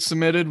gets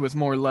submitted with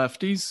more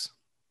lefties.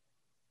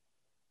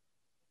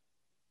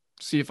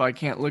 See if I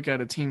can't look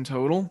at a team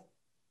total.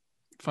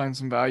 Find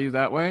some value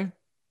that way.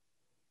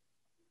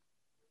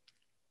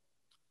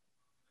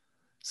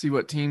 See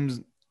what teams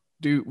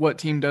do, what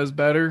team does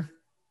better.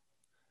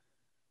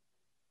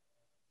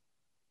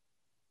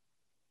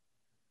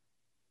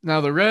 Now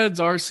the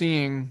Reds are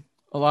seeing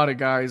a lot of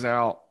guys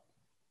out.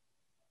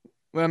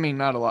 Well, I mean,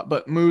 not a lot,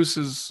 but Moose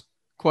is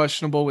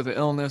questionable with an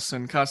illness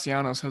and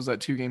Castellanos has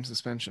that 2-game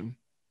suspension.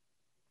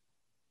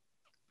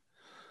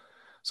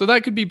 So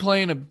that could be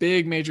playing a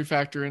big major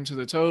factor into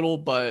the total,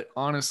 but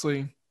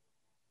honestly,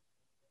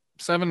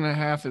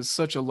 7.5 is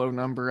such a low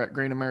number at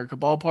Great America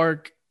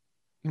Ballpark,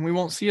 and we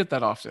won't see it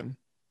that often.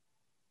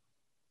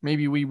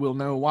 Maybe we will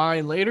know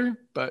why later,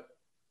 but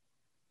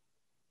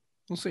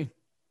we'll see.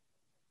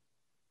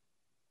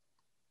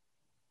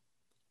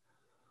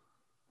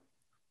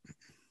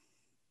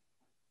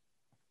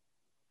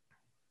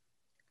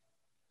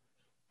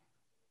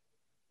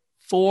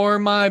 For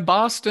my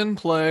Boston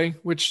play,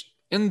 which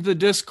in the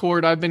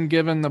Discord, I've been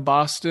given the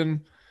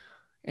Boston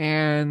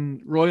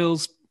and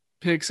Royals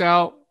picks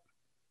out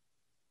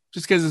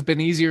just because it's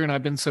been easier and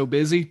I've been so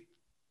busy.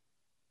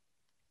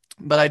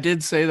 But I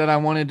did say that I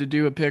wanted to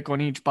do a pick on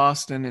each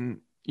Boston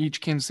and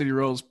each Kansas City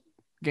Royals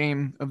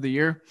game of the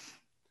year.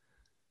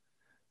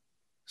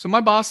 So my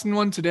Boston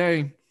one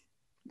today,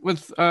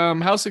 with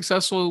how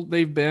successful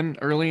they've been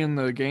early in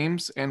the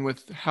games and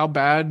with how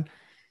bad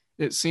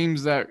it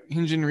seems that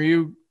Hyun-Jin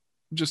Ryu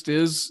just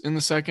is in the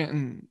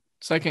second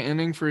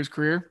inning for his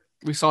career.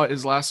 We saw it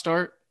his last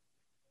start.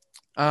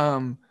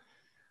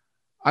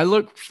 I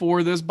look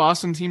for this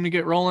Boston team to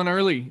get rolling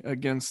early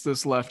against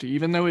this lefty,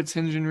 even though it's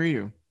Hyun-Jin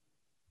Ryu.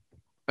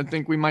 I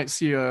think we might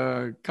see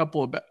a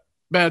couple of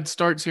bad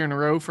starts here in a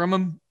row from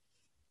him.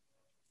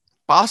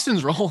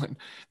 Boston's rolling.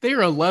 They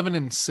are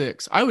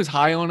 11-6. I was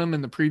high on them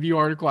in the preview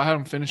article. I had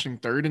them finishing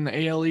 3rd in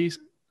the AL East.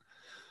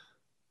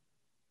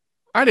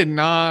 I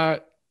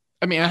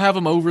have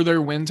them over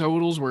their win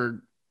totals. We're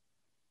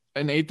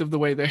 1/8 of the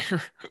way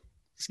there.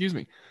 Excuse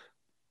me.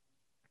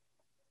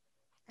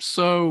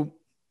 So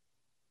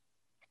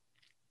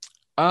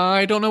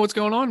I don't know what's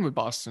going on with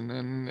Boston,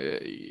 and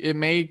it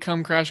may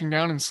come crashing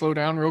down and slow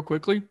down real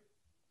quickly.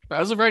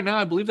 But as of right now,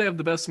 I believe they have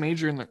the best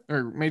major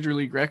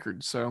league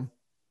record. So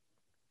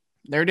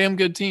they're a damn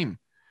good team.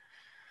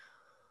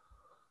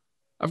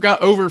 I've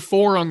got over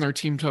 4 on their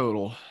team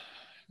total.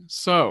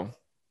 So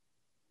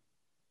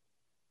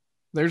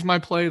there's my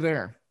play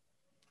there.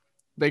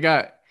 They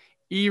got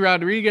E.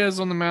 Rodriguez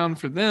on the mound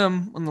for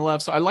them on the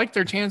left side. I like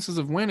their chances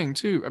of winning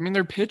too. I mean,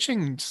 their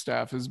pitching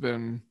staff has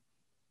been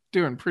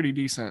doing pretty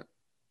decent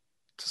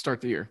to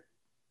start the year.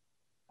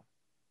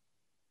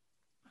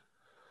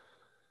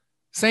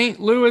 St.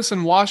 Louis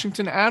and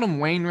Washington, Adam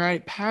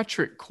Wainwright,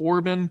 Patrick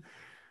Corbin.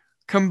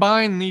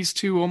 Combined, these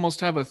two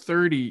almost have a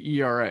 30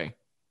 ERA.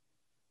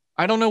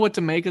 I don't know what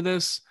to make of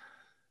this.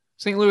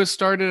 St. Louis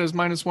started as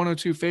minus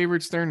 102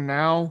 favorites. They're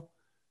now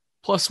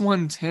plus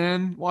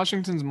 110.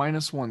 Washington's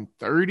minus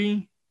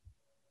 130.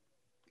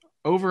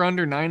 Over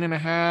under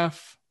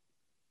 9.5.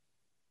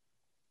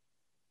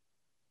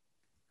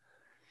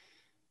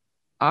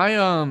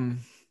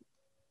 I'm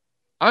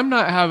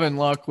not having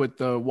luck with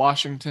the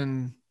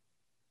Washington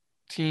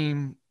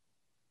team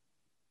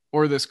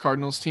or this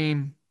Cardinals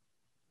team.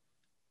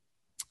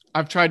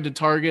 I've tried to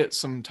target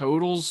some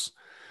totals,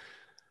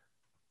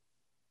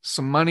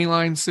 some money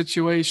line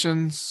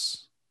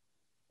situations.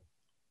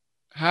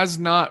 Has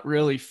not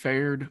really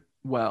fared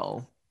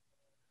well.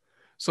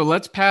 So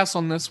let's pass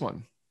on this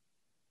one.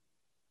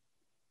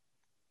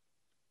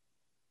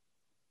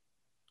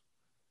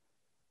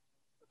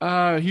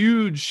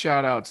 Huge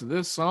shout out to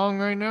this song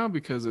right now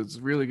because it's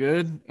really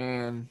good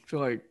and I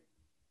feel like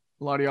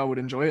a lot of y'all would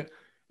enjoy it.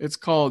 It's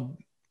called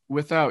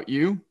Without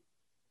You,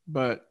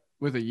 but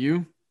with a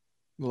U,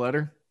 the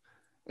letter,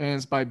 and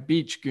it's by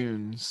Beach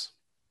Goons.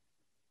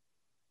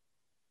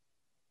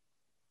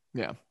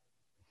 Yeah.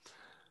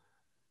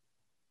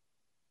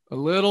 A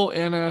little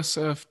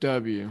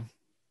NSFW.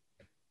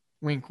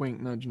 Wink,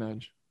 wink, nudge,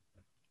 nudge.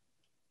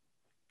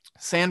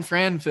 San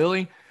Fran,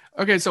 Philly.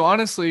 Okay, so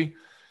honestly,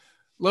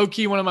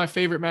 low-key, one of my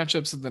favorite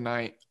matchups of the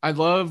night. I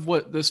love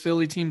what this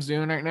Philly team's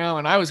doing right now,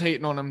 and I was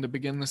hating on them to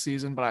begin the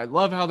season, but I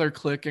love how they're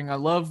clicking. I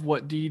love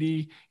what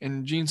Didi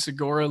and Gene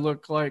Segura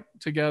look like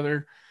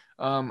together.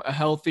 A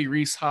healthy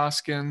Rhys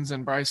Hoskins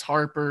and Bryce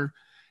Harper,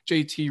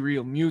 JT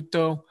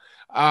Realmuto.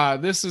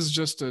 This is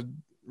just a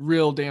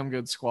real damn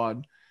good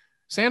squad.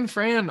 San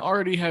Fran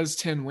already has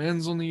 10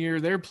 wins on the year.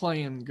 They're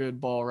playing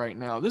good ball right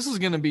now. This is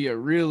going to be a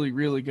really,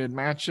 really good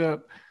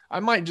matchup.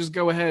 I might just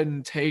go ahead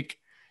and take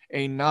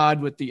a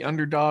nod with the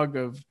underdog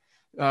of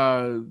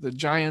the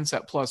Giants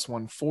at plus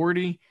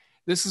 140.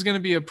 This is going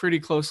to be a pretty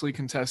closely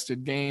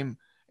contested game,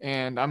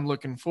 and I'm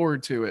looking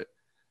forward to it.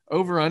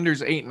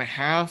 Over-under's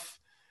 8.5.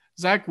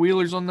 Zach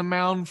Wheeler's on the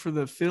mound for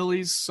the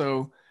Phillies,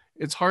 so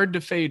it's hard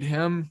to fade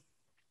him.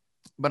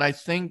 But I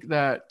think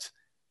that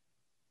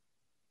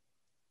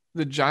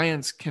the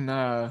Giants can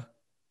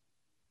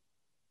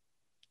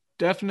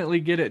definitely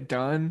get it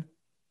done.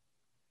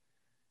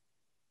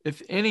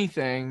 If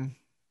anything,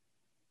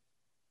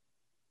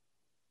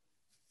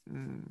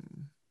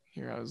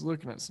 here I was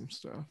looking at some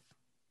stuff.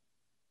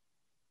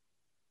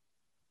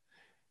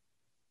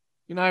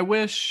 You know, I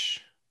wish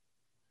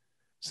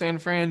San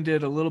Fran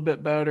did a little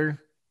bit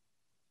better.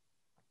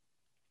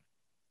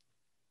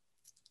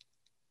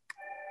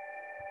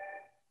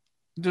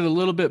 Did a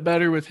little bit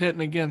better with hitting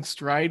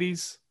against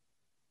righties.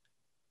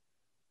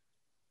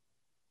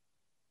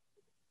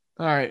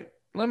 All right,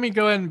 let me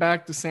go ahead and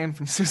back the San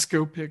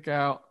Francisco pick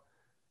out.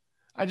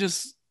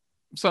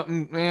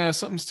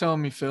 Something's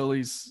telling me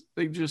Phillies.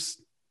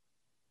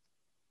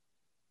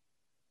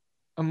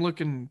 I'm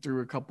looking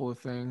through a couple of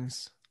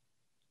things.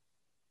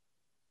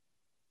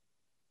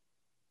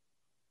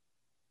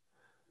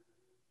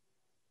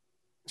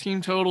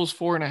 Team totals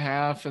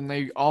 4.5, and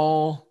they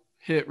all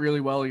hit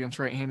really well against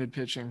right-handed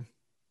pitching.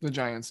 The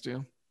Giants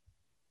do.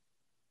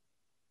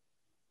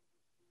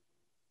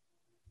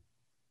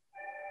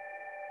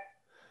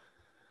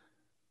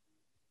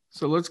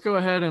 So let's go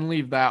ahead and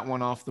leave that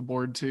one off the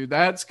board too.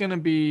 That's going to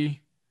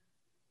be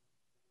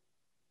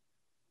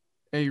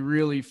a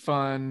really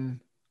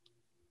fun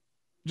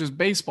just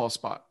baseball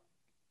spot.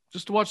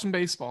 Just to watch some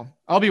baseball.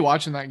 I'll be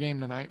watching that game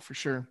tonight for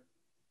sure.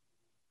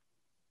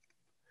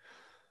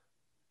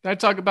 Did I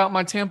talk about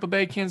my Tampa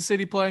Bay Kansas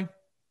City play?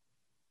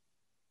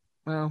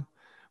 Well,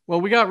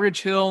 we got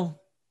Rich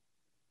Hill,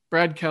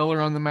 Brad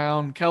Keller on the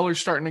mound. Keller's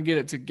starting to get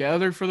it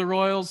together for the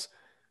Royals,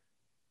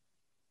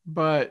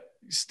 but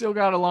still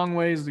got a long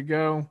ways to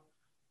go.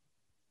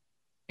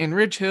 And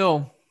Rich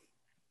Hill,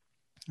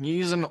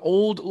 he's an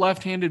old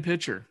left-handed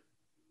pitcher.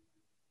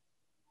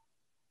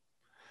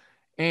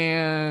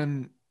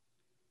 And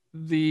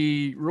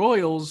the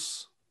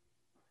Royals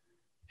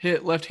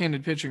hit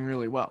left-handed pitching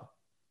really well.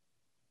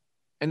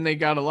 And they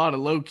got a lot of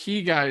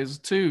low-key guys,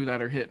 too,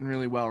 that are hitting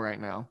really well right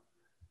now.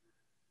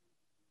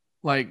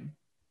 Like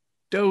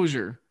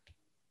Dozier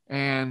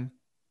and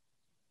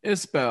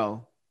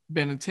Isbell.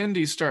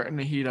 Benintendi's starting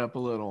to heat up a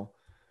little.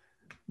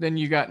 Then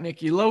you got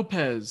Nicky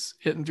Lopez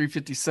hitting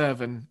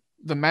 357.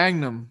 The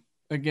Magnum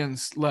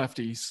against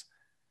lefties.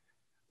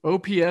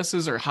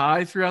 OPSs are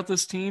high throughout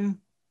this team.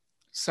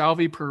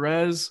 Salvi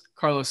Perez,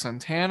 Carlos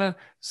Santana.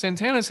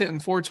 Santana's hitting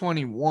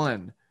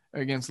 421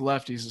 against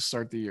lefties to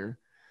start the year.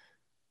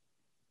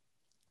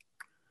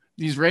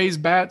 These Rays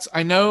bats,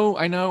 I know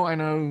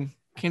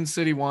Kansas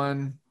City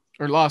won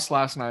or lost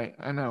last night.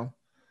 I know.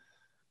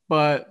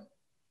 But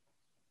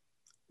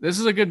this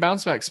is a good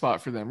bounce back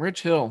spot for them.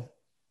 Rich Hill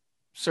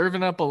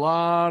serving up a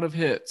lot of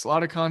hits, a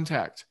lot of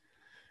contact.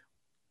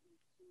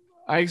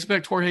 I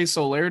expect Jorge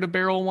Soler to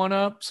barrel one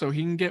up so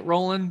he can get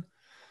rolling.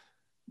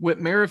 Whit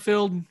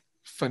Merrifield,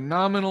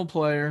 phenomenal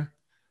player.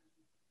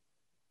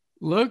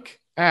 Look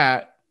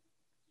at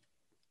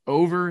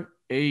over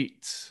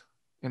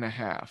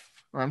 8.5.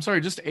 Or I'm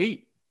sorry, just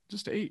 8.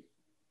 Just 8.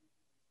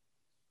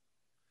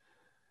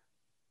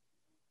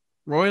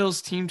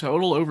 Royals team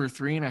total over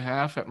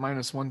 3.5 at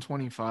minus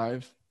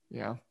 125.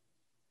 Yeah.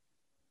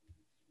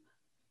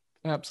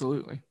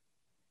 Absolutely.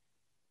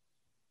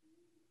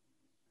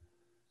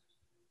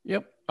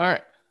 Yep. All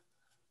right.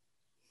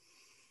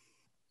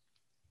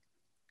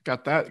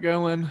 Got that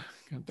going.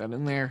 Got that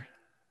in there.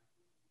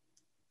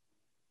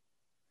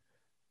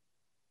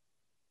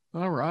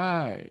 All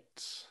right.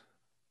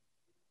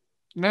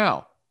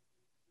 Now,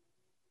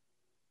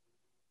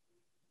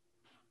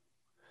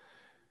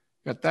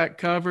 got that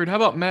covered. How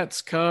about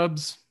Mets,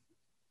 Cubs?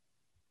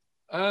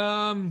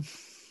 Taijuan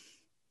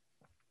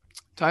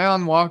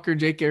Walker,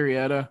 Jake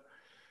Arrieta.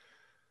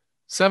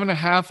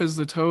 7.5 is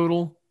the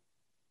total.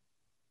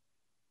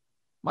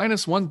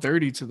 Minus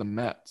 130 to the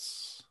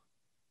Mets.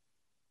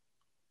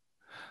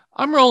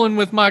 I'm rolling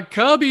with my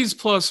Cubbies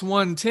plus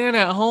 110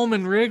 at home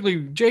in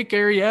Wrigley. Jake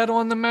Arrieta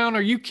on the mound.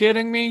 Are you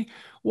kidding me?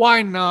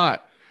 Why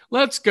not?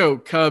 Let's go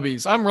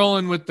Cubbies. I'm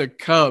rolling with the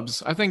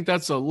Cubs. I think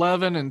that's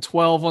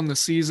 11-12 on the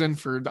season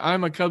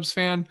I'm a Cubs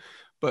fan,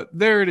 but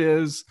there it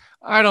is.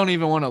 I don't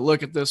even want to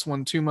look at this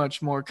one too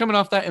much more. Coming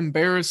off that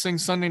embarrassing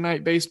Sunday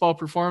Night Baseball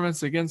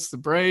performance against the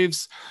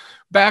Braves,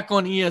 back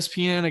on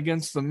ESPN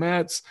against the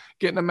Mets,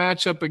 getting a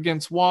matchup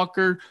against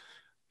Walker.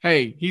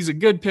 Hey, he's a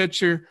good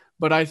pitcher,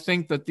 but I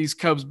think that these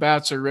Cubs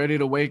bats are ready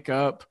to wake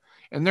up,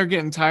 and they're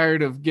getting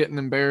tired of getting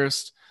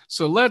embarrassed.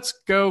 So let's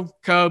go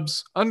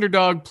Cubs.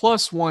 Underdog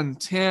plus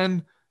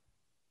 110.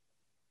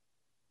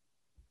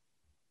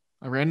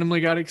 I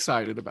randomly got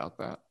excited about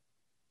that.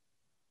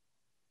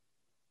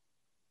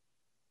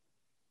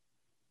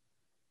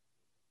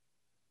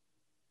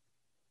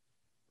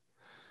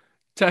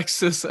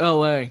 Texas,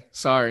 LA.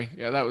 Sorry.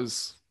 Yeah,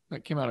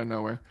 that came out of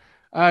nowhere.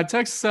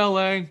 Texas,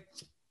 LA.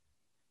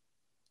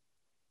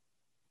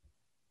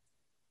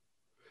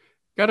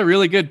 Got a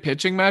really good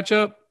pitching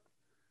matchup.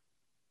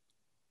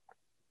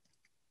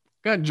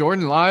 Got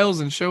Jordan Lyles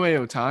and Shohei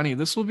Ohtani.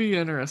 This will be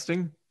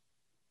interesting.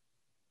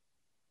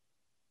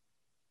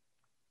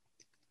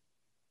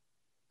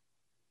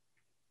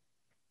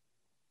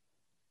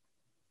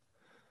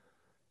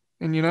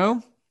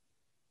 And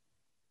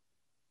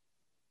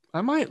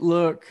I might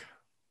look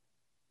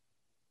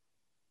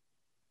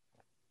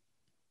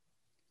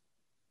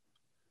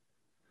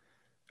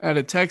at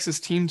a Texas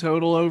team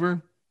total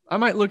over. I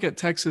might look at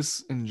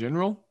Texas in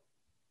general.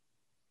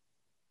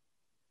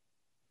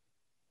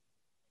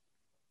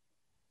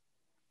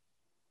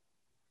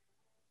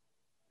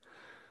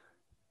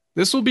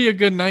 This will be a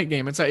good night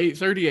game. It's at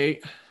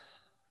 8:38.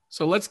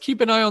 So let's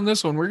keep an eye on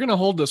this one. We're going to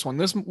hold this one.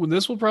 This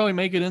will probably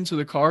make it into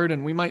the card,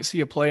 and we might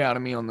see a play out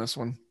of me on this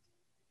one.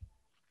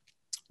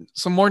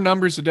 Some more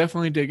numbers to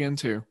definitely dig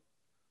into.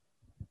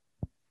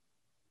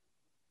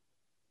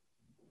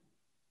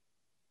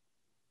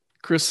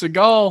 Chris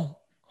Segal,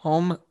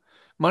 home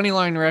money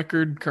line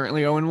record,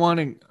 currently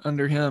 0-1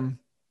 under him.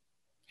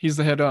 He's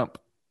the head up.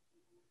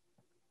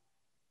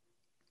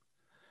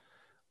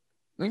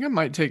 I think I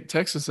might take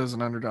Texas as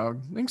an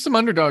underdog. I think some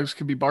underdogs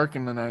could be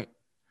barking tonight.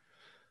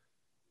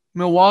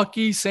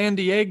 Milwaukee, San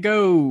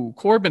Diego,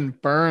 Corbin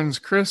Burns,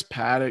 Chris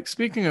Paddock.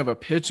 Speaking of a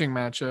pitching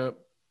matchup,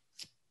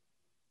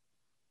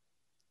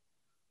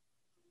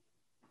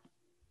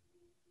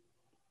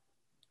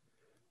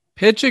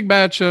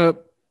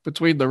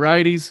 between the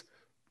righties.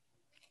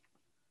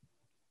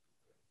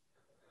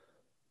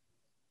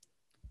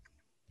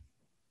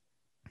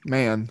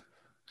 Man,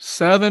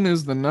 7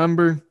 is the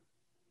number,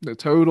 the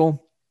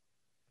total.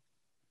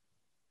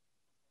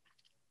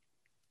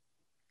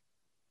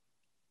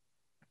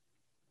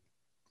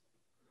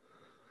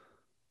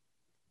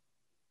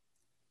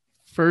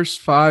 First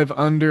 5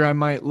 under I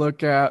might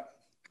look at.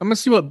 I'm going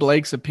to see what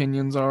Blake's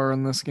opinions are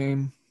on this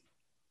game.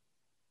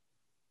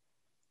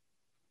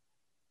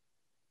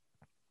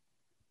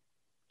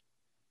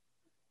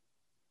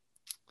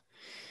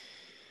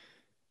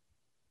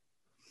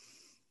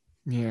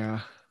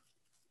 Yeah.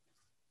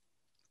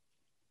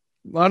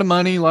 A lot of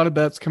money, a lot of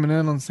bets coming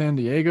in on San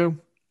Diego.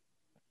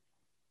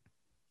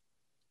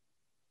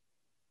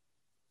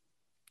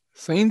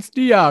 Saints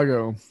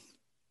Diego.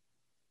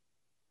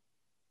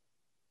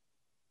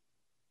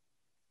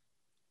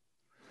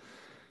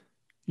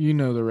 You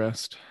know the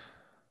rest.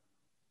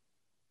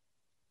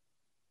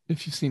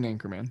 If you've seen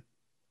Anchorman.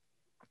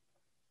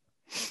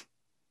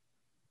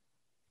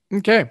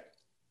 Okay.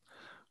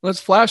 Let's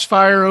flash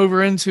fire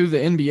over into the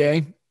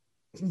NBA.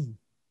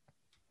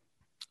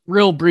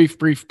 Real brief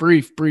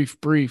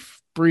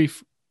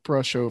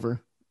brush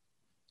over.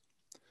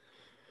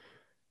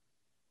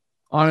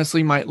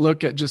 Honestly, might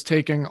look at just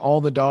taking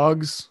all the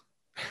dogs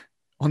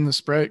on the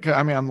spread.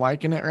 I mean, I'm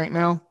liking it right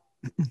now.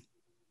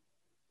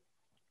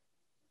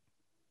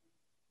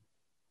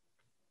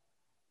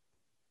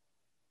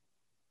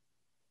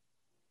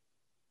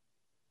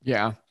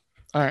 Yeah.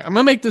 All right. I'm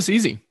going to make this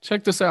easy.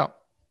 Check this out.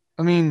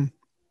 I mean,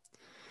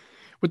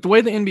 with the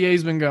way the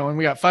NBA's been going,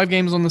 we got 5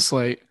 games on the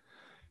slate.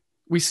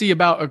 We see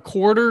about a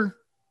quarter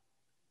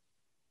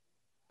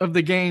of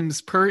the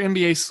games per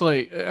NBA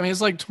slate. I mean,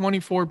 it's like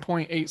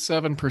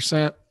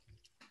 24.87%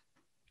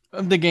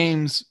 of the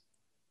games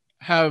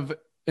have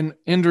an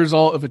end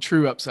result of a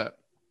true upset.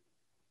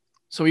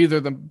 So either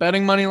the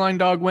betting money line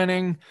dog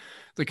winning,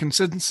 the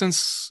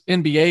consensus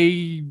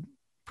NBA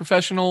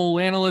professional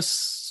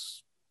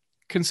analysts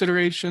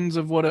considerations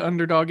of what an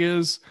underdog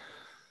is.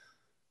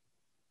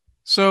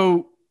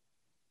 So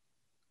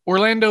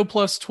Orlando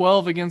plus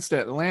 12 against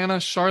Atlanta,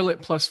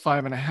 Charlotte plus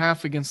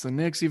 5.5 against the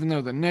Knicks, even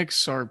though the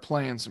Knicks are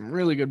playing some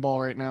really good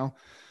ball right now.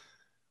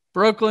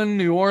 Brooklyn,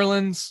 New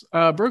Orleans.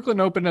 Brooklyn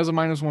opened as a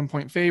minus 1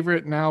 point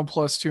favorite, now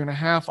plus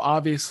 2.5.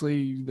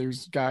 Obviously,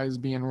 there's guys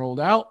being rolled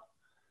out.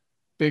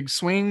 Big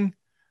swing.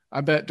 I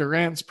bet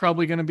Durant's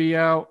probably going to be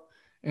out.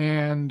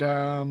 And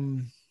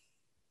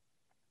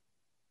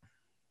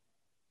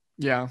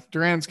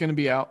Durant's going to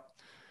be out.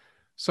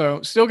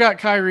 So still got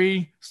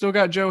Kyrie, still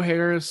got Joe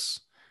Harris,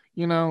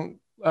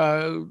 Luwalu,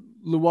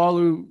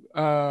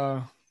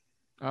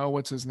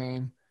 what's his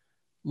name?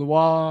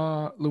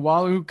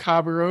 Luwalu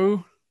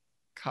Cabarro.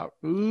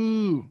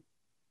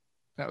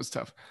 That was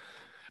tough.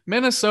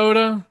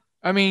 Minnesota,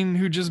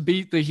 who just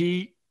beat the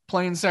Heat,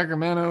 playing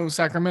Sacramento.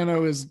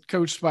 Sacramento is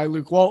coached by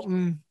Luke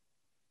Walton.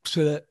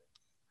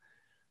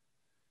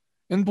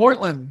 In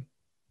Portland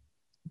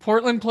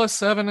plus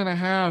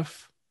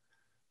 7.5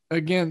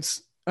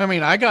 against,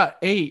 I got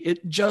 8.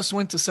 It just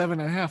went to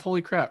 7.5.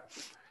 Holy crap.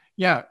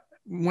 Yeah.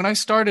 When I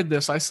started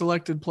this, I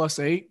selected plus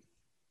 8.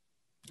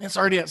 It's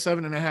already at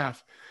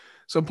 7.5.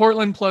 So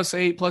Portland plus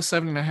 8, plus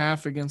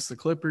 7.5 against the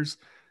Clippers.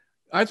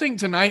 I think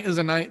tonight is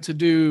a night to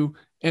do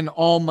an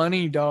all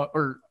money dog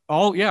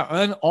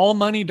an all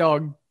money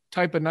dog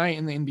type of night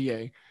in the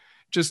NBA.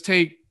 Just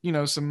take,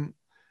 some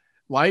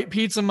light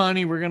pizza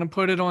money. We're going to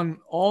put it on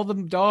all the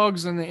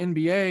dogs in the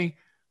NBA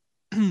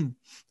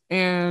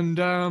and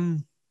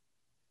on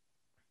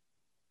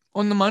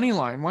the money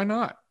line. Why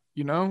not?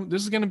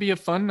 This is going to be a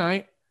fun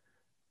night.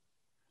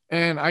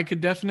 And I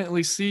could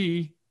definitely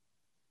see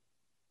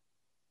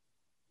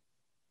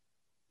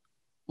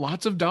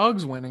lots of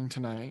dogs winning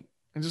tonight.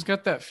 I just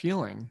got that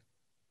feeling.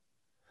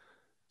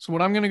 So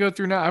what I'm going to go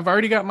through now, I've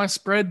already got my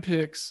spread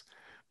picks,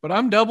 but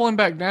I'm doubling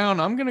back down.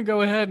 I'm going to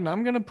go ahead and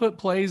I'm going to put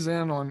plays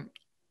in on,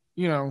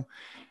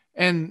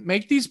 and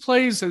make these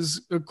plays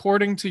as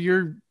according to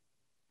your,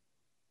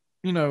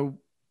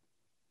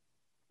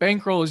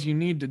 bankroll as you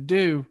need to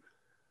do.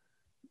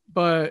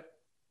 But,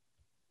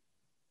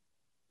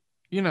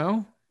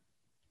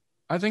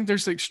 I think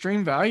there's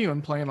extreme value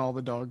in playing all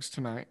the dogs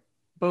tonight,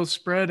 both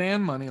spread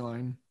and money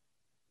line.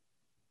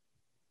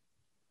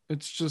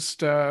 It's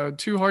just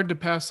too hard to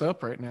pass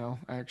up right now,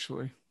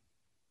 actually.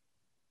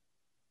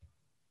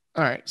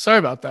 All right, sorry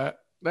about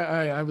that.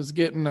 I was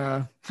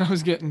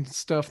getting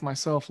stuff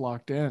myself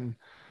locked in.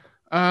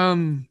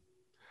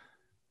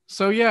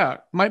 So yeah,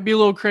 might be a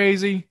little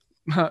crazy,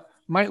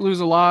 might lose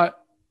a lot,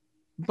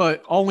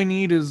 but all we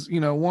need is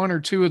 1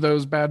 or 2 of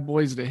those bad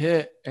boys to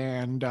hit,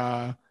 and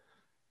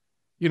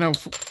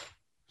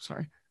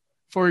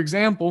for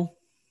example,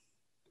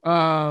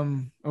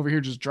 over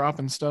here just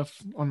dropping stuff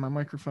on my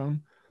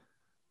microphone.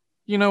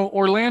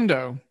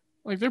 Orlando,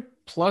 they're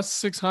plus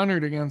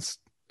 600 against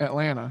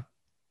Atlanta.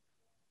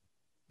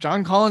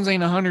 John Collins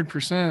ain't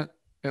 100%.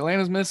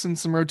 Atlanta's missing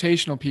some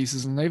rotational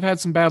pieces, and they've had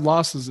some bad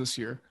losses this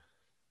year.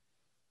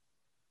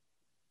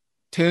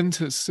 10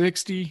 to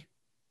 60.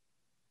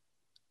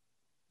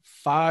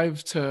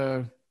 5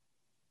 to,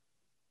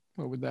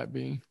 what would that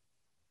be?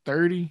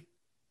 30.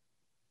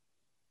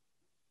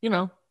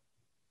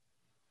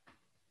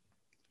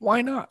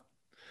 Why not?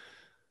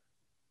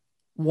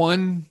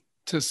 1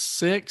 to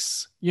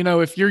 6.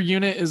 If your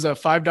unit is a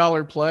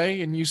 $5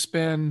 play and you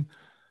spend,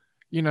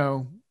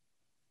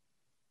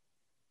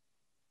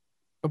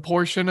 a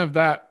portion of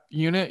that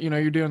unit,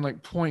 you're doing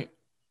like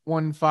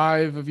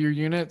 0.15 of your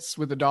units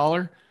with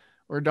 $1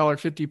 or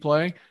 $1.50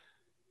 play,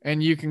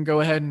 and you can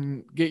go ahead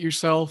and get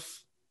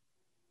yourself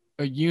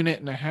a unit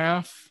and a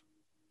half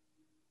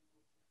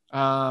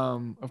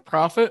of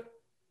profit.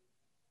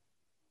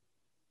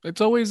 It's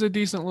always a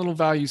decent little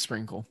value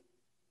sprinkle.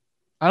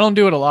 I don't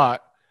do it a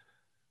lot.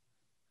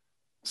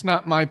 It's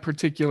not my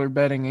particular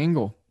betting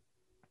angle.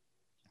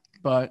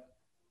 But,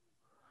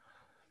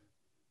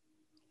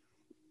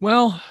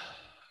 well,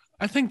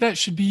 I think that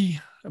should be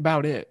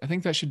about it. I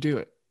think that should do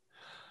it.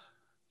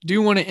 Do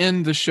you want to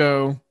end the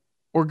show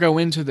or go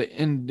into the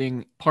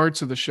ending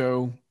parts of the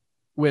show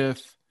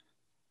with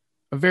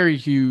a very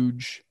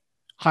huge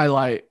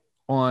highlight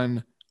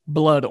on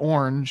Blood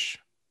Orange,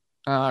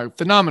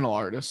 phenomenal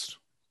artist.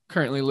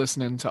 Currently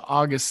listening to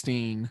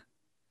Augustine.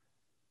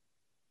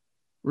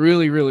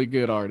 Really, really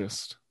good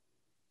artist.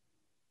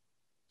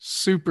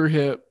 Super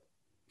hip,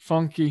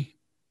 funky.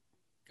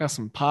 Got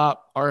some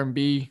pop,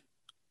 R&B,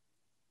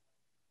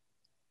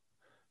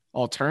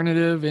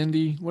 alternative,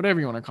 indie, whatever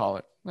you want to call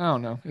it. I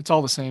don't know. It's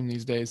all the same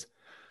these days.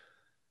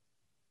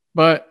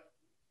 But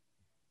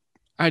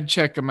I'd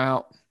check them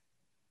out.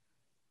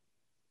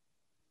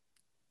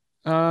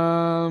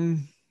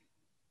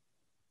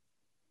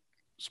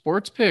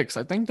 sports picks.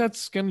 I think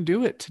that's going to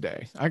do it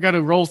today. I got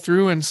to roll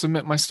through and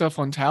submit my stuff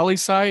on Tally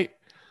site.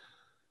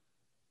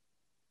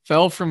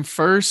 Fell from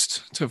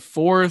first to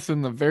fourth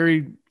in the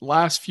very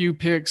last few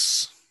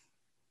picks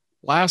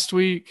last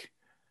week.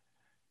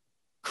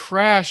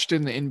 Crashed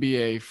in the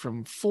NBA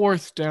from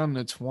 4th down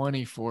to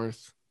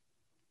 24th.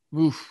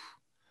 Oof.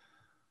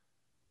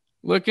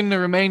 Looking to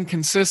remain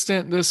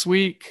consistent this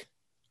week.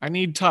 I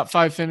need top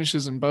 5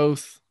 finishes in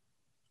both.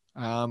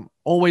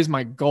 Always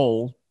my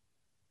goal.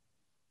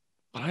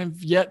 But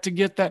I've yet to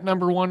get that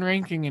number 1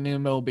 ranking in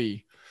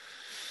MLB.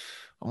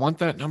 I want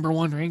that number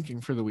 1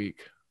 ranking for the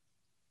week.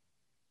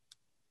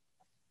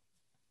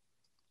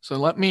 So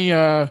let me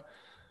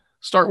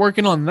start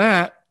working on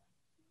that.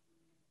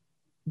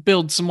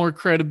 Build some more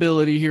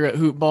credibility here at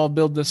Hoopball,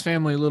 build this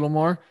family a little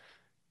more.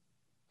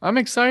 I'm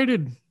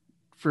excited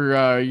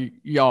for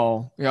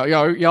y'all.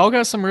 Y'all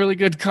got some really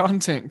good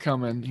content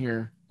coming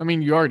here. I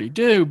mean, you already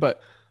do,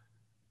 but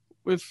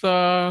with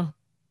our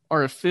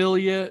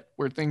affiliate,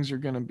 where things are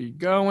going to be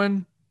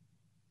going,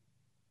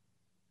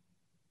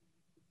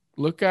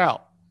 look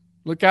out.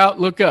 Look out,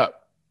 look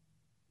up.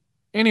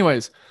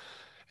 Anyways,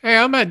 hey,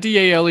 I'm at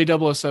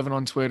DALE007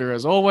 on Twitter.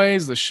 As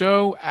always, the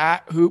show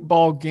at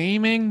Hoopball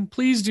Gaming.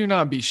 Please do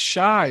not be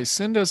shy.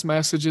 Send us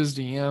messages,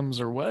 DMs,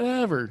 or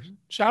whatever.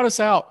 Shout us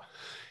out.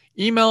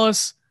 Email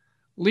us.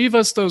 Leave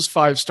us those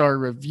 5-star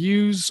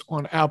reviews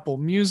on Apple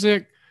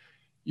Music.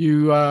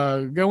 You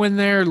go in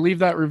there, leave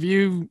that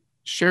review,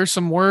 share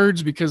some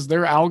words because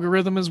their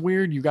algorithm is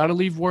weird. You got to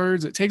leave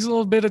words. It takes a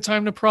little bit of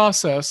time to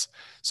process.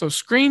 So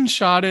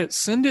screenshot it,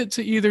 send it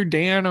to either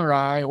Dan or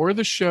I or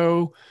the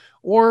show,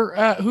 or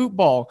at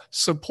Hoopball,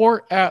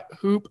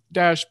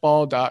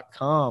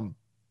 support@hoop-ball.com.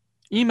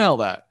 Email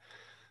that.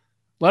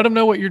 Let them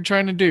know what you're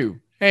trying to do.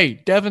 Hey,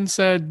 Devin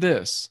said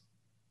this.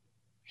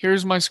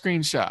 Here's my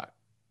screenshot.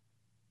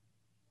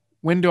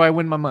 When do I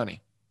win my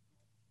money?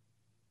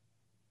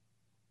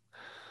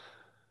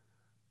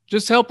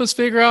 Just help us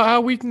figure out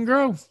how we can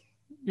grow.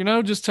 You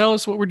know, just tell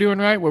us what we're doing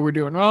right, what we're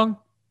doing wrong.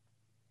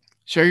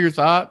 Share your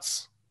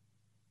thoughts.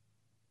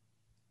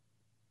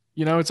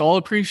 You know, it's all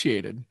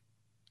appreciated.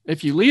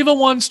 If you leave a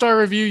 1-star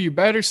review, you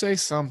better say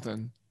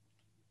something.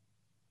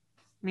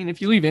 I mean,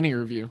 if you leave any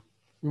review,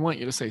 we want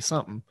you to say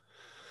something.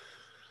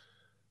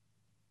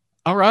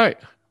 All right.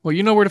 Well,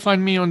 you know where to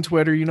find me on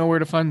Twitter. You know where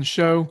to find the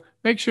show.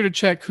 Make sure to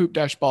check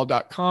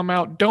hoop-ball.com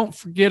out. Don't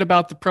forget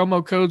about the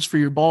promo codes for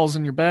your balls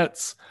and your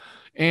bets.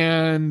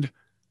 And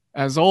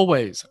as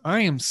always,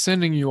 I am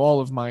sending you all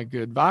of my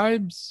good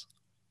vibes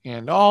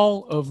and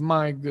all of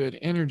my good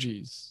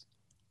energies.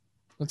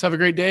 Let's have a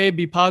great day.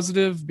 Be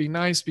positive. Be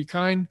nice. Be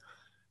kind.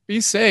 Be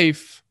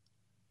safe,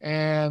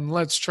 and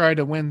let's try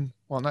to win.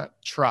 Well,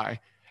 not try.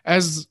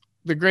 As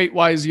the great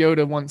wise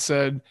Yoda once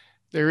said,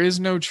 there is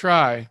no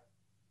try,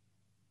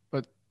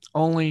 but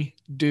only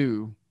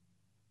do.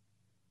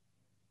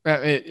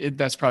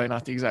 That's probably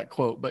not the exact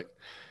quote, but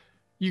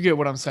you get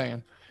what I'm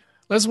saying.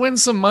 Let's win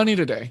some money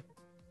today.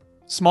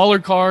 Smaller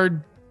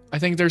card. I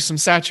think there's some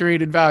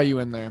saturated value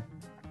in there.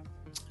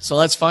 So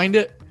let's find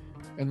it,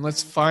 and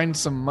let's find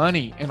some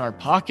money in our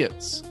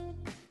pockets.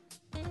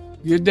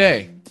 Good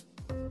day.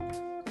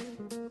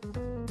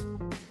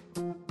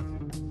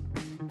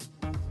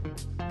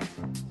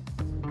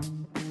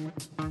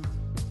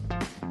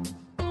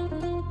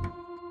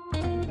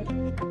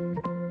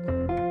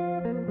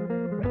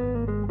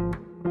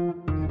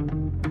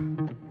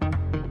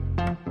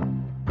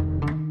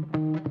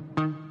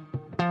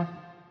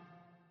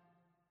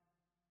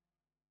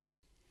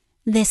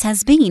 This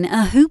has been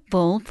a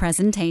Hoopball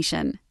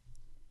presentation.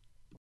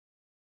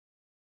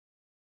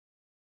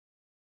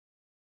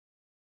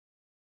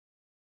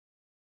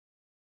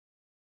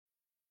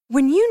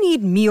 When you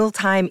need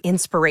mealtime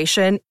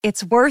inspiration,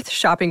 it's worth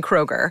shopping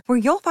Kroger, where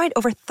you'll find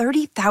over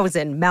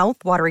 30,000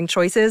 mouth-watering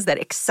choices that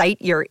excite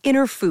your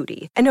inner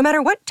foodie. And no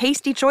matter what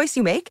tasty choice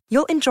you make,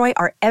 you'll enjoy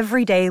our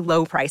everyday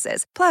low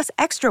prices, plus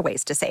extra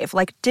ways to save,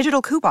 like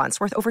digital coupons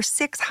worth over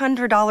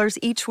 $600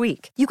 each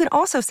week. You can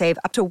also save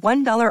up to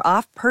 $1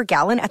 off per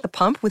gallon at the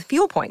pump with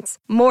fuel points.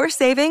 More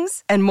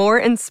savings and more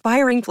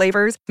inspiring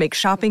flavors make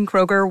shopping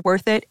Kroger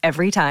worth it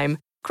every time.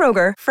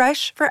 Kroger,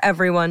 fresh for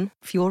everyone.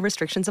 Fuel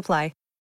restrictions apply.